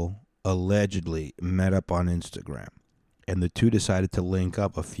model allegedly met up on Instagram. And the two decided to link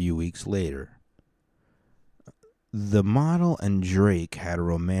up a few weeks later. The model and Drake had a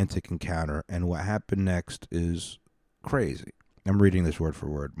romantic encounter, and what happened next is crazy. I'm reading this word for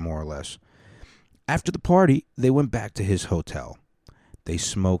word, more or less. After the party, they went back to his hotel. They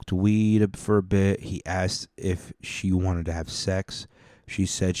smoked weed for a bit. He asked if she wanted to have sex. She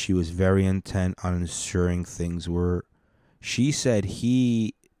said she was very intent on ensuring things were... She said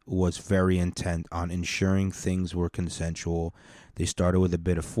he was very intent on ensuring things were consensual. They started with a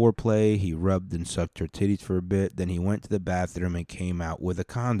bit of foreplay. He rubbed and sucked her titties for a bit. Then he went to the bathroom and came out with a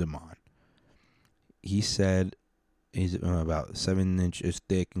condom on. He said he's about 7 inches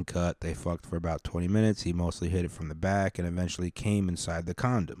thick and cut. They fucked for about 20 minutes. He mostly hit it from the back and eventually came inside the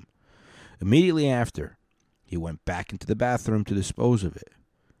condom. Immediately after, he went back into the bathroom to dispose of it.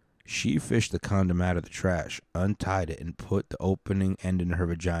 She fished the condom out of the trash, untied it, and put the opening end in her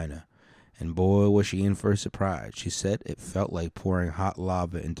vagina. And boy, was she in for a surprise. She said it felt like pouring hot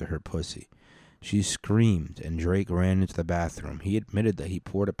lava into her pussy. She screamed, and Drake ran into the bathroom. He admitted that he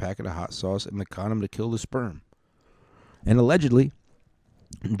poured a packet of hot sauce in the condom to kill the sperm. And allegedly,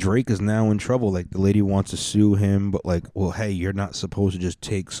 Drake is now in trouble. Like, the lady wants to sue him, but like, well, hey, you're not supposed to just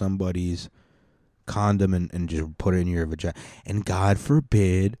take somebody's condom and just put it in your vagina. And God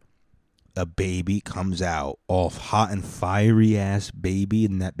forbid a baby comes out all hot and fiery ass baby,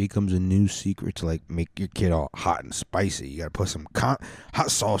 and that becomes a new secret to like make your kid all hot and spicy. You gotta put some hot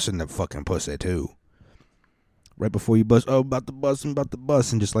sauce in the fucking pussy too. Right before you bust, I'm about to bust,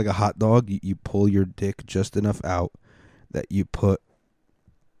 and just like a hot dog, you pull your dick just enough out that you put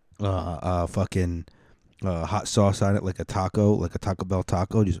fucking hot sauce on it, like a Taco Bell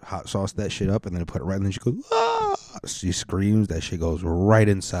taco. Just hot sauce that shit up and then put it right, and then she goes, ah! She screams, that shit goes right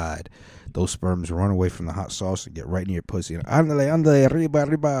inside. Those sperms run away from the hot sauce and get right in your pussy. And andale, arriba,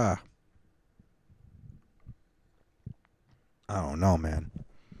 arriba. I don't know, man.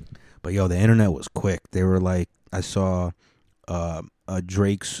 But yo, the internet was quick. They were like, I saw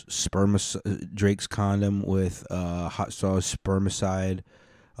Drake's condom with hot sauce spermicide.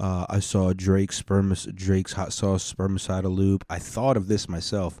 I saw Drake's hot sauce spermicidal lube. I thought of this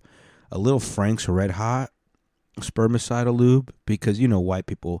myself. A little Frank's Red Hot spermicidal lube, because you know white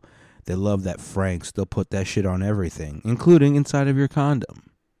people, they love that Frank's. They'll put that shit on everything, including inside of your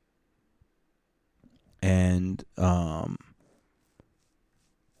condom. And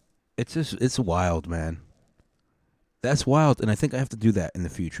it's wild, man. That's wild, and I think I have to do that in the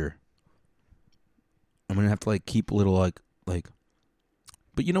future. I'm gonna have to like keep a little like.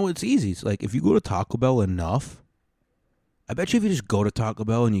 But you know, it's easy. It's like if you go to Taco Bell enough, I bet you if you just go to Taco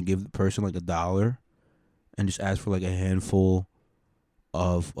Bell and you give the person like $1 and just ask for like a handful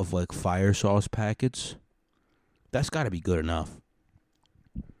of like fire sauce packets, that's got to be good enough.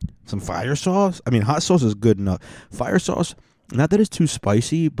 Some fire sauce? I mean, hot sauce is good enough. Fire sauce, not that it's too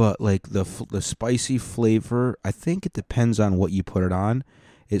spicy, but like the spicy flavor, I think it depends on what you put it on.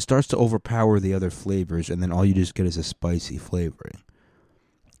 It starts to overpower the other flavors, and then all you just get is a spicy flavoring.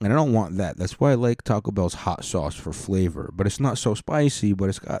 And I don't want that. That's why I like Taco Bell's hot sauce for flavor. But it's not so spicy, but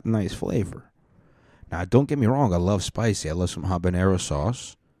it's got nice flavor. Now, don't get me wrong. I love spicy. I love some habanero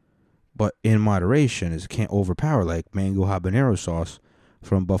sauce. but in moderation. It can't overpower, like mango habanero sauce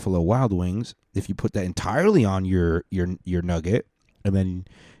from Buffalo Wild Wings. If you put that entirely on your nugget and then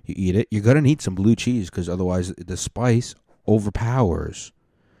you eat it, you're gonna need some blue cheese, because otherwise the spice overpowers.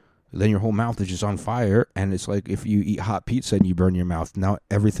 Then your whole mouth is just on fire, and it's like if you eat hot pizza and you burn your mouth. Now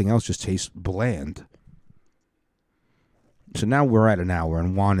everything else just tastes bland. So now we're at an hour,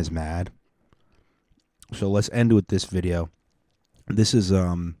 and Juan is mad. So let's end with this video. This is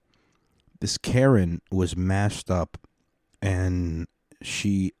this Karen was mashed up, and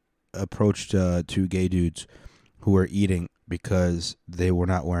she approached two gay dudes who were eating because they were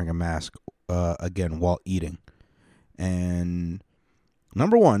not wearing a mask again while eating. And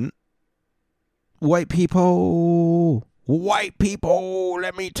number one, white people,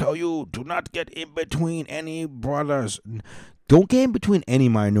 let me tell you, do not get in between any brothers. Don't get in between any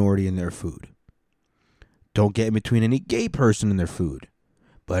minority in their food. Don't get in between any gay person in their food.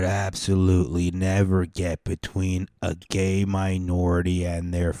 But absolutely never get between a gay minority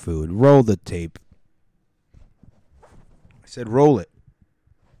and their food. Roll the tape. I said roll it.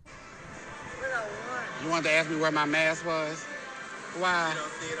 You wanted to ask me where my mask was? Why? You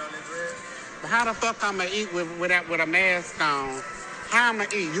don't see it on the bread? But how the fuck I'm gonna eat with a mask on? How I'm gonna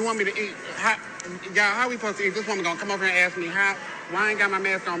eat? You want me to eat? How we supposed to eat? This woman gonna come over here and ask me why I ain't got my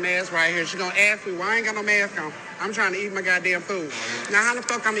mask on right here. She gonna ask me why I ain't got no mask on. I'm trying to eat my goddamn food. Now how the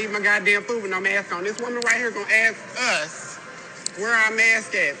fuck I'm gonna eat my goddamn food with no mask on? This woman right here gonna ask us where our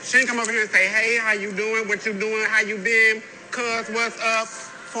mask at. She ain't come over here and say, hey, how you doing? What you doing? How you been? Cuz, what's up?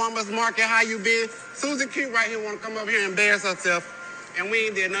 Farmers market, how you been? Susie Q right here wanna come over here and embarrass herself, and we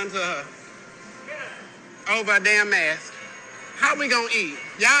ain't did nothing to her. Over a damn mask. How we gonna eat?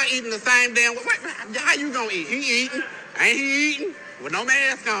 Y'all eating the same damn way. How you gonna eat? He eating? Ain't he eating? With no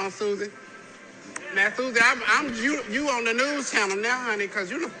mask on, Susie. Now, Susie, I'm you on the news channel now, honey,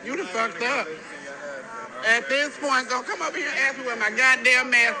 because you done fucked up. At this point, don't come over here and ask me where my goddamn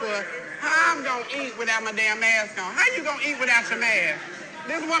mask was. How I'm gonna eat without my damn mask on? How you gonna eat without your mask?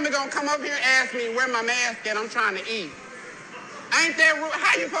 This woman gonna come over here and ask me where my mask at. I'm trying to eat. Ain't that rude?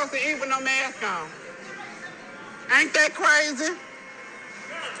 How you supposed to eat with no mask on? Ain't that crazy?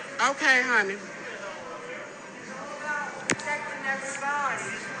 Okay, honey.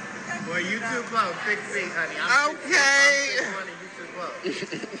 Boy, you too close. 6 feet, honey. Okay. You too close.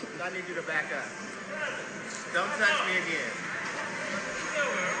 I need you to back up. Don't touch me again.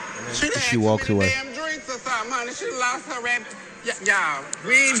 She walks away. Damn drinks or something, honey. She lost her rap. Y'all,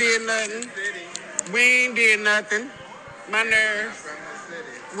 we ain't did nothing. We ain't did nothing. My nerves.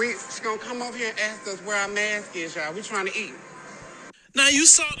 She's gonna come over here and ask us where our mask is, y'all. We trying to eat. Now you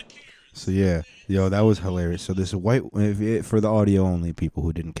saw the. So yeah, yo, that was hilarious. So this white, for the audio only people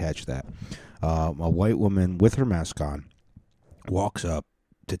who didn't catch that, a white woman with her mask on walks up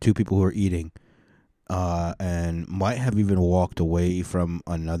to two people who are eating, and might have even walked away from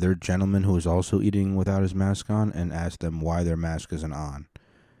another gentleman who was also eating without his mask on, and asked them why their mask isn't on,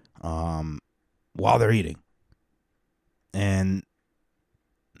 while they're eating, and.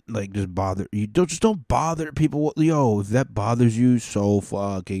 Like, just don't bother people. Yo, if that bothers you so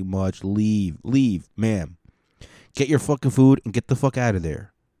fucking much, leave, ma'am. Get your fucking food and get the fuck out of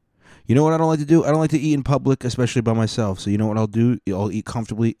there. You know what I don't like to do? I don't like to eat in public, especially by myself. So you know what I'll do? I'll eat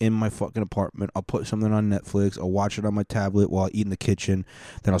comfortably in my fucking apartment. I'll put something on Netflix. I'll watch it on my tablet while I eat in the kitchen.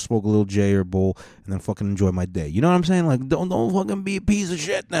 Then I'll smoke a little J or bowl and then fucking enjoy my day. You know what I'm saying? Like, don't fucking be a piece of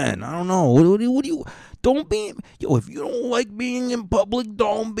shit then. I don't know. What do you... Don't be... Yo, if you don't like being in public,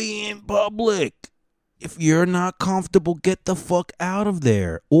 don't be in public. If you're not comfortable, get the fuck out of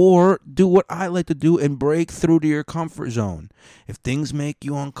there. Or do what I like to do and break through to your comfort zone. If things make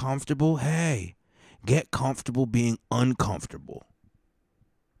you uncomfortable, hey, get comfortable being uncomfortable.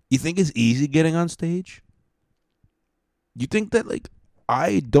 You think it's easy getting on stage? You think that, like,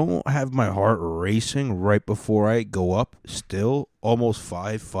 I don't have my heart racing right before I go up still, almost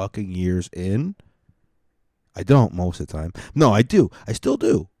 5 fucking years in? I don't most of the time. No, I do. I still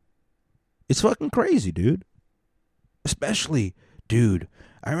do. It's fucking crazy, dude. Especially, dude,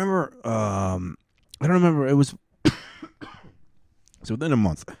 I remember, I don't remember, it was, so within a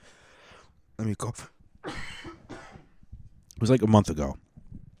month, let me cough. It was like a month ago.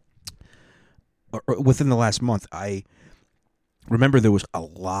 Or within the last month, I remember there was a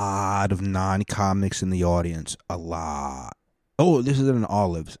lot of non-comics in the audience. A lot. Oh, this is in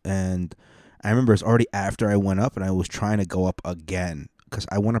Olives. And I remember it's already after I went up and I was trying to go up again. Because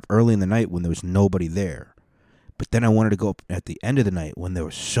I went up early in the night when there was nobody there. But then I wanted to go up at the end of the night when there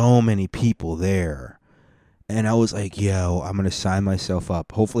were so many people there. And I was like, yo, I'm going to sign myself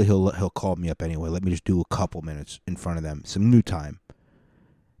up. Hopefully he'll call me up anyway. Let me just do a couple minutes in front of them. Some new time.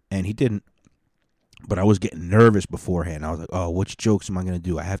 and he didn't. But I was getting nervous beforehand. I was like, oh, which jokes am I going to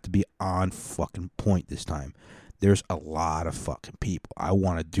do? I have to be on fucking point this time. There's a lot of fucking people. I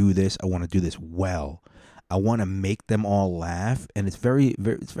want to do this. I want to do this well. I want to make them all laugh, and it's very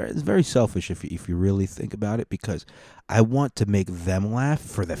selfish if you really think about it, because I want to make them laugh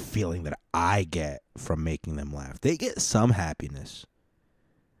for the feeling that I get from making them laugh. They get some happiness,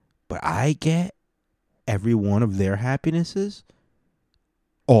 but I get every one of their happinesses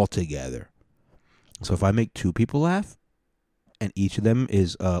all together. So if I make 2 people laugh, and each of them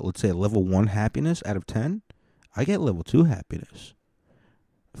is let's say a level 1 happiness out of 10, I get level 2 happiness.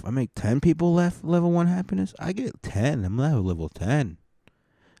 If I make 10 people laugh level 1 happiness, I get 10. I'm level 10.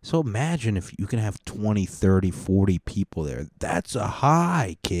 So imagine if you can have 20, 30, 40 people there. That's a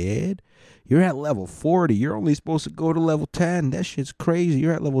high, kid. You're at level 40. You're only supposed to go to level 10. That shit's crazy.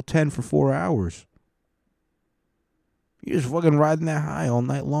 You're at level 10 for 4 hours. You're just fucking riding that high all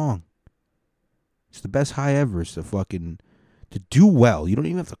night long. It's the best high ever. It's to do well. You don't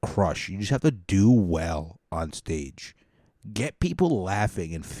even have to crush. You just have to do well on stage. Get people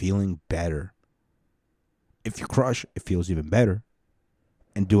laughing and feeling better. If you crush, it feels even better.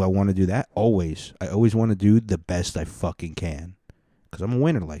 And do I want to do that? Always. I always want to do the best I fucking can. Because I'm a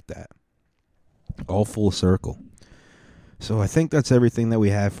winner like that. All full circle. So I think that's everything that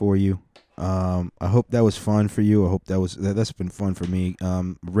we have for you. I hope that was fun for you. I hope that's been fun for me.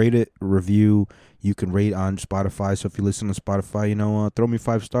 Rate it, review. You can rate on Spotify. So if you listen to Spotify, throw me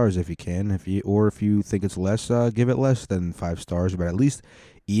 5 stars if you can. If you think it's less, give it less than 5 stars. But at least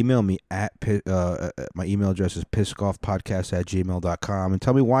email me at my email address is pisscoffpodcast@gmail.com, and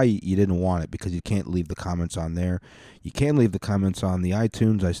tell me why you didn't want it, because you can't leave the comments on there. You can leave the comments on the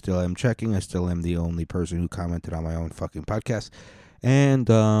iTunes. I still am checking. I still am the only person who commented on my own fucking podcast. And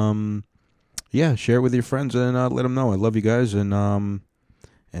yeah, share it with your friends and let them know. I love you guys. And there's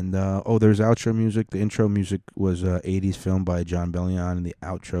outro music. The intro music was 80s film by John Bellion, and the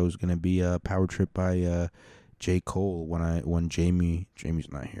outro is gonna be Power Trip by J. Cole. When Jamie's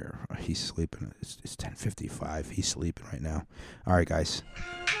not here, he's sleeping. It's 10:55. He's sleeping right now. All right, guys.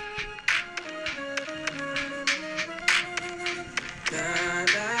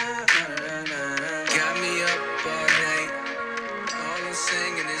 Got me up all night. All I'm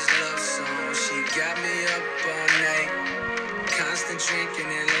singing is love songs. She got me up all night. Constant drinking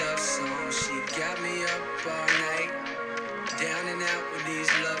and love songs. She got me up all night. Down and out with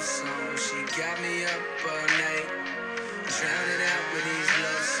these love songs. She got me up all night. Drowning out with these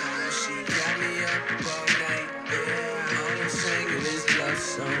love songs. She got me up all night. Yeah. All I'm singing is love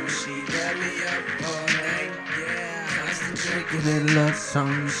songs. She got me up all night. Yeah. Constant drinking and love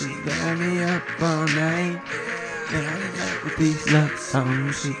songs. She got me up all night. Down and out with these love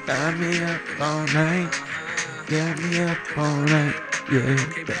songs. She got me up all night. Got me up all night. Yeah,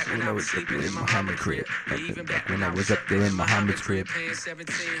 back when I was up there in Muhammad's crib. Back when I was up there in Muhammad's crib. Paying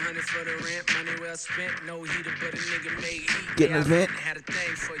 $1,700 for the rent, money well spent. No heater, but a nigga made heat. Getting his vent. Had a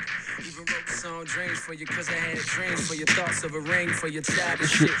thing for you. Even wrote the song Dreams for you, cause I had dreams for your thoughts of a ring for your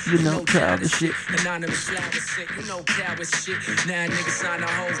childish shit. You know childish shit. Anonymous flower shit. You know coward shit. Now niggas signed a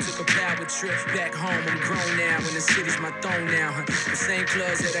hoe, took a power trip. Back home, I'm grown now, and the city's my throne now. The same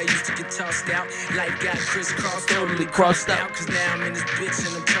clubs that I used to get tossed out. Life got crisscrossed, totally crossed out. Cause now I'm in this bitch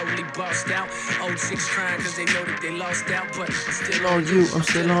and I'm totally bossed out. Old chicks crying cause they know that they lost out. But I'm still on you, I'm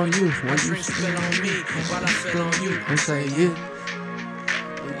still on you. One drink spill on me while I fell on you. I'm saying you.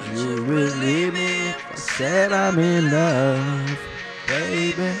 Would you believe me if I said I'm in love?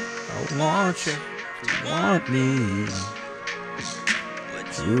 Baby, I want you to want me.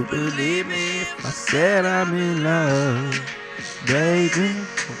 Would you believe me if I said I'm in love? Baby, I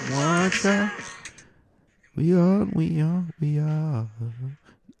want you. We are.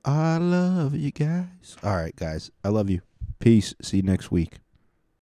 I love you guys. All right, guys. I love you. Peace. See you next week.